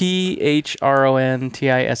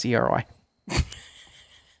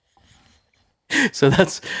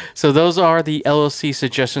 So those are the LLC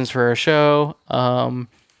suggestions for our show.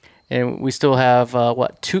 And we still have,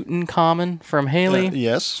 Tutankhamun from Haley.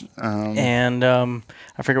 Yes. And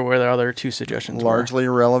I forget where the other 2 suggestions largely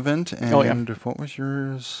were. irrelevant. And what was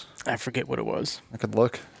yours? I forget what it was. I could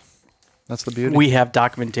look. That's the beauty. We have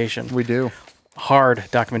documentation. We do. Hard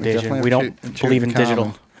documentation. We don't believe in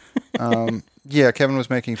digital. Yeah, Kevin was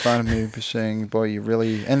making fun of me, saying, boy, you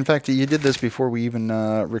really... And in fact, you did this before we even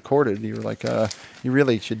recorded. You were like, you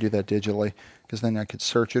really should do that digitally, because then I could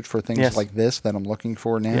search it for things like this that I'm looking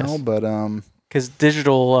for now. Yes. But because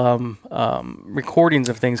digital recordings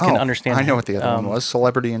of things can understand... I know what the other one was.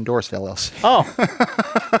 Celebrity Endorsed LLC. Oh.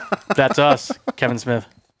 That's us, Kevin Smith.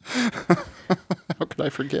 How could I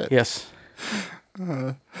forget? Yes.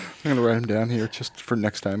 I'm going to write him down here just for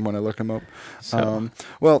next time when I look him up. So.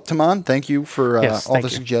 Well, Taman, thank you for all the you.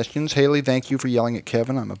 suggestions. Haley, thank you for yelling at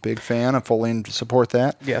Kevin. I'm a big fan. I fully support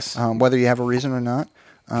that. Yes. Whether you have a reason or not.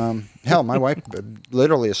 Hell, my wife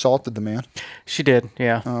literally assaulted the man. She did,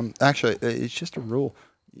 yeah. Actually, it's just a rule.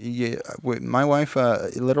 Yeah, my wife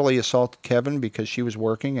literally assaulted Kevin because she was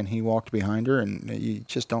working and he walked behind her, and you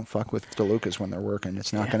just don't fuck with DeLucas when they're working.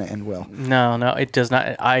 It's not going to end well. No, it does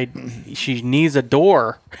not. She needs a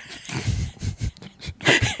door.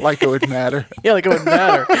 Like it would matter. Yeah, like it would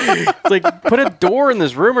matter. It's like, put a door in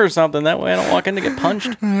this room or something. That way I don't walk in to get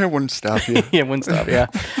punched. It wouldn't stop you. Yeah, it wouldn't stop, yeah.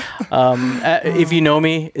 If you know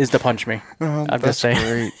me, is to punch me. I'm just saying.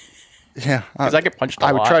 Great. Yeah. Because I get punched a lot.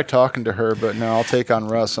 I would try talking to her, but no, I'll take on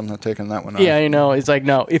Russ. I'm not taking that one on. Yeah, it's like,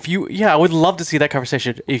 no. I would love to see that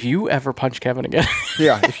conversation. If you ever punch Kevin again.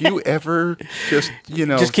 Yeah, if you ever just,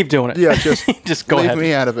 Just keep doing it. Yeah, just, just go leave ahead.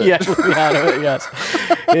 me out of it. Yeah, leave me out of it, yes.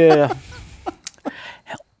 Yeah.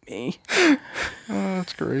 Help me. Oh,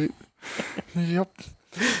 that's great. Yep.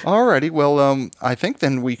 Alrighty, well, I think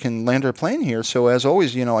then we can land our plane here. So as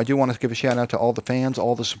always, I do want to give a shout out to all the fans.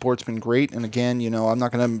 All the support's been great. And again, I'm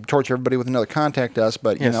not going to torture everybody with another contact us,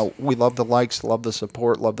 but we love the likes, love the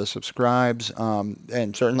support, love the subscribes,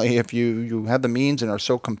 and certainly if you have the means and are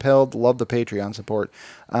so compelled, love the Patreon support.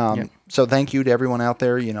 So thank you to everyone out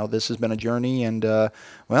there. This has been a journey, and now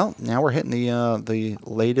we're hitting the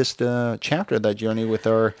latest chapter of that journey with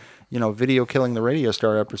our video killing the radio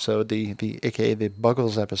star episode, the aka the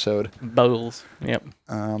Buggles episode. Buggles, yep.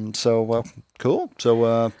 Cool.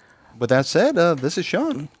 So with that said, this is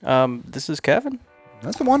Sean. This is Kevin.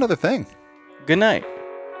 That's the one other thing. Good night.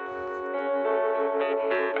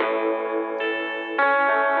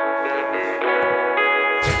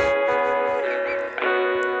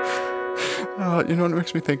 You know what it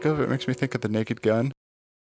makes me think of? It makes me think of The Naked Gun.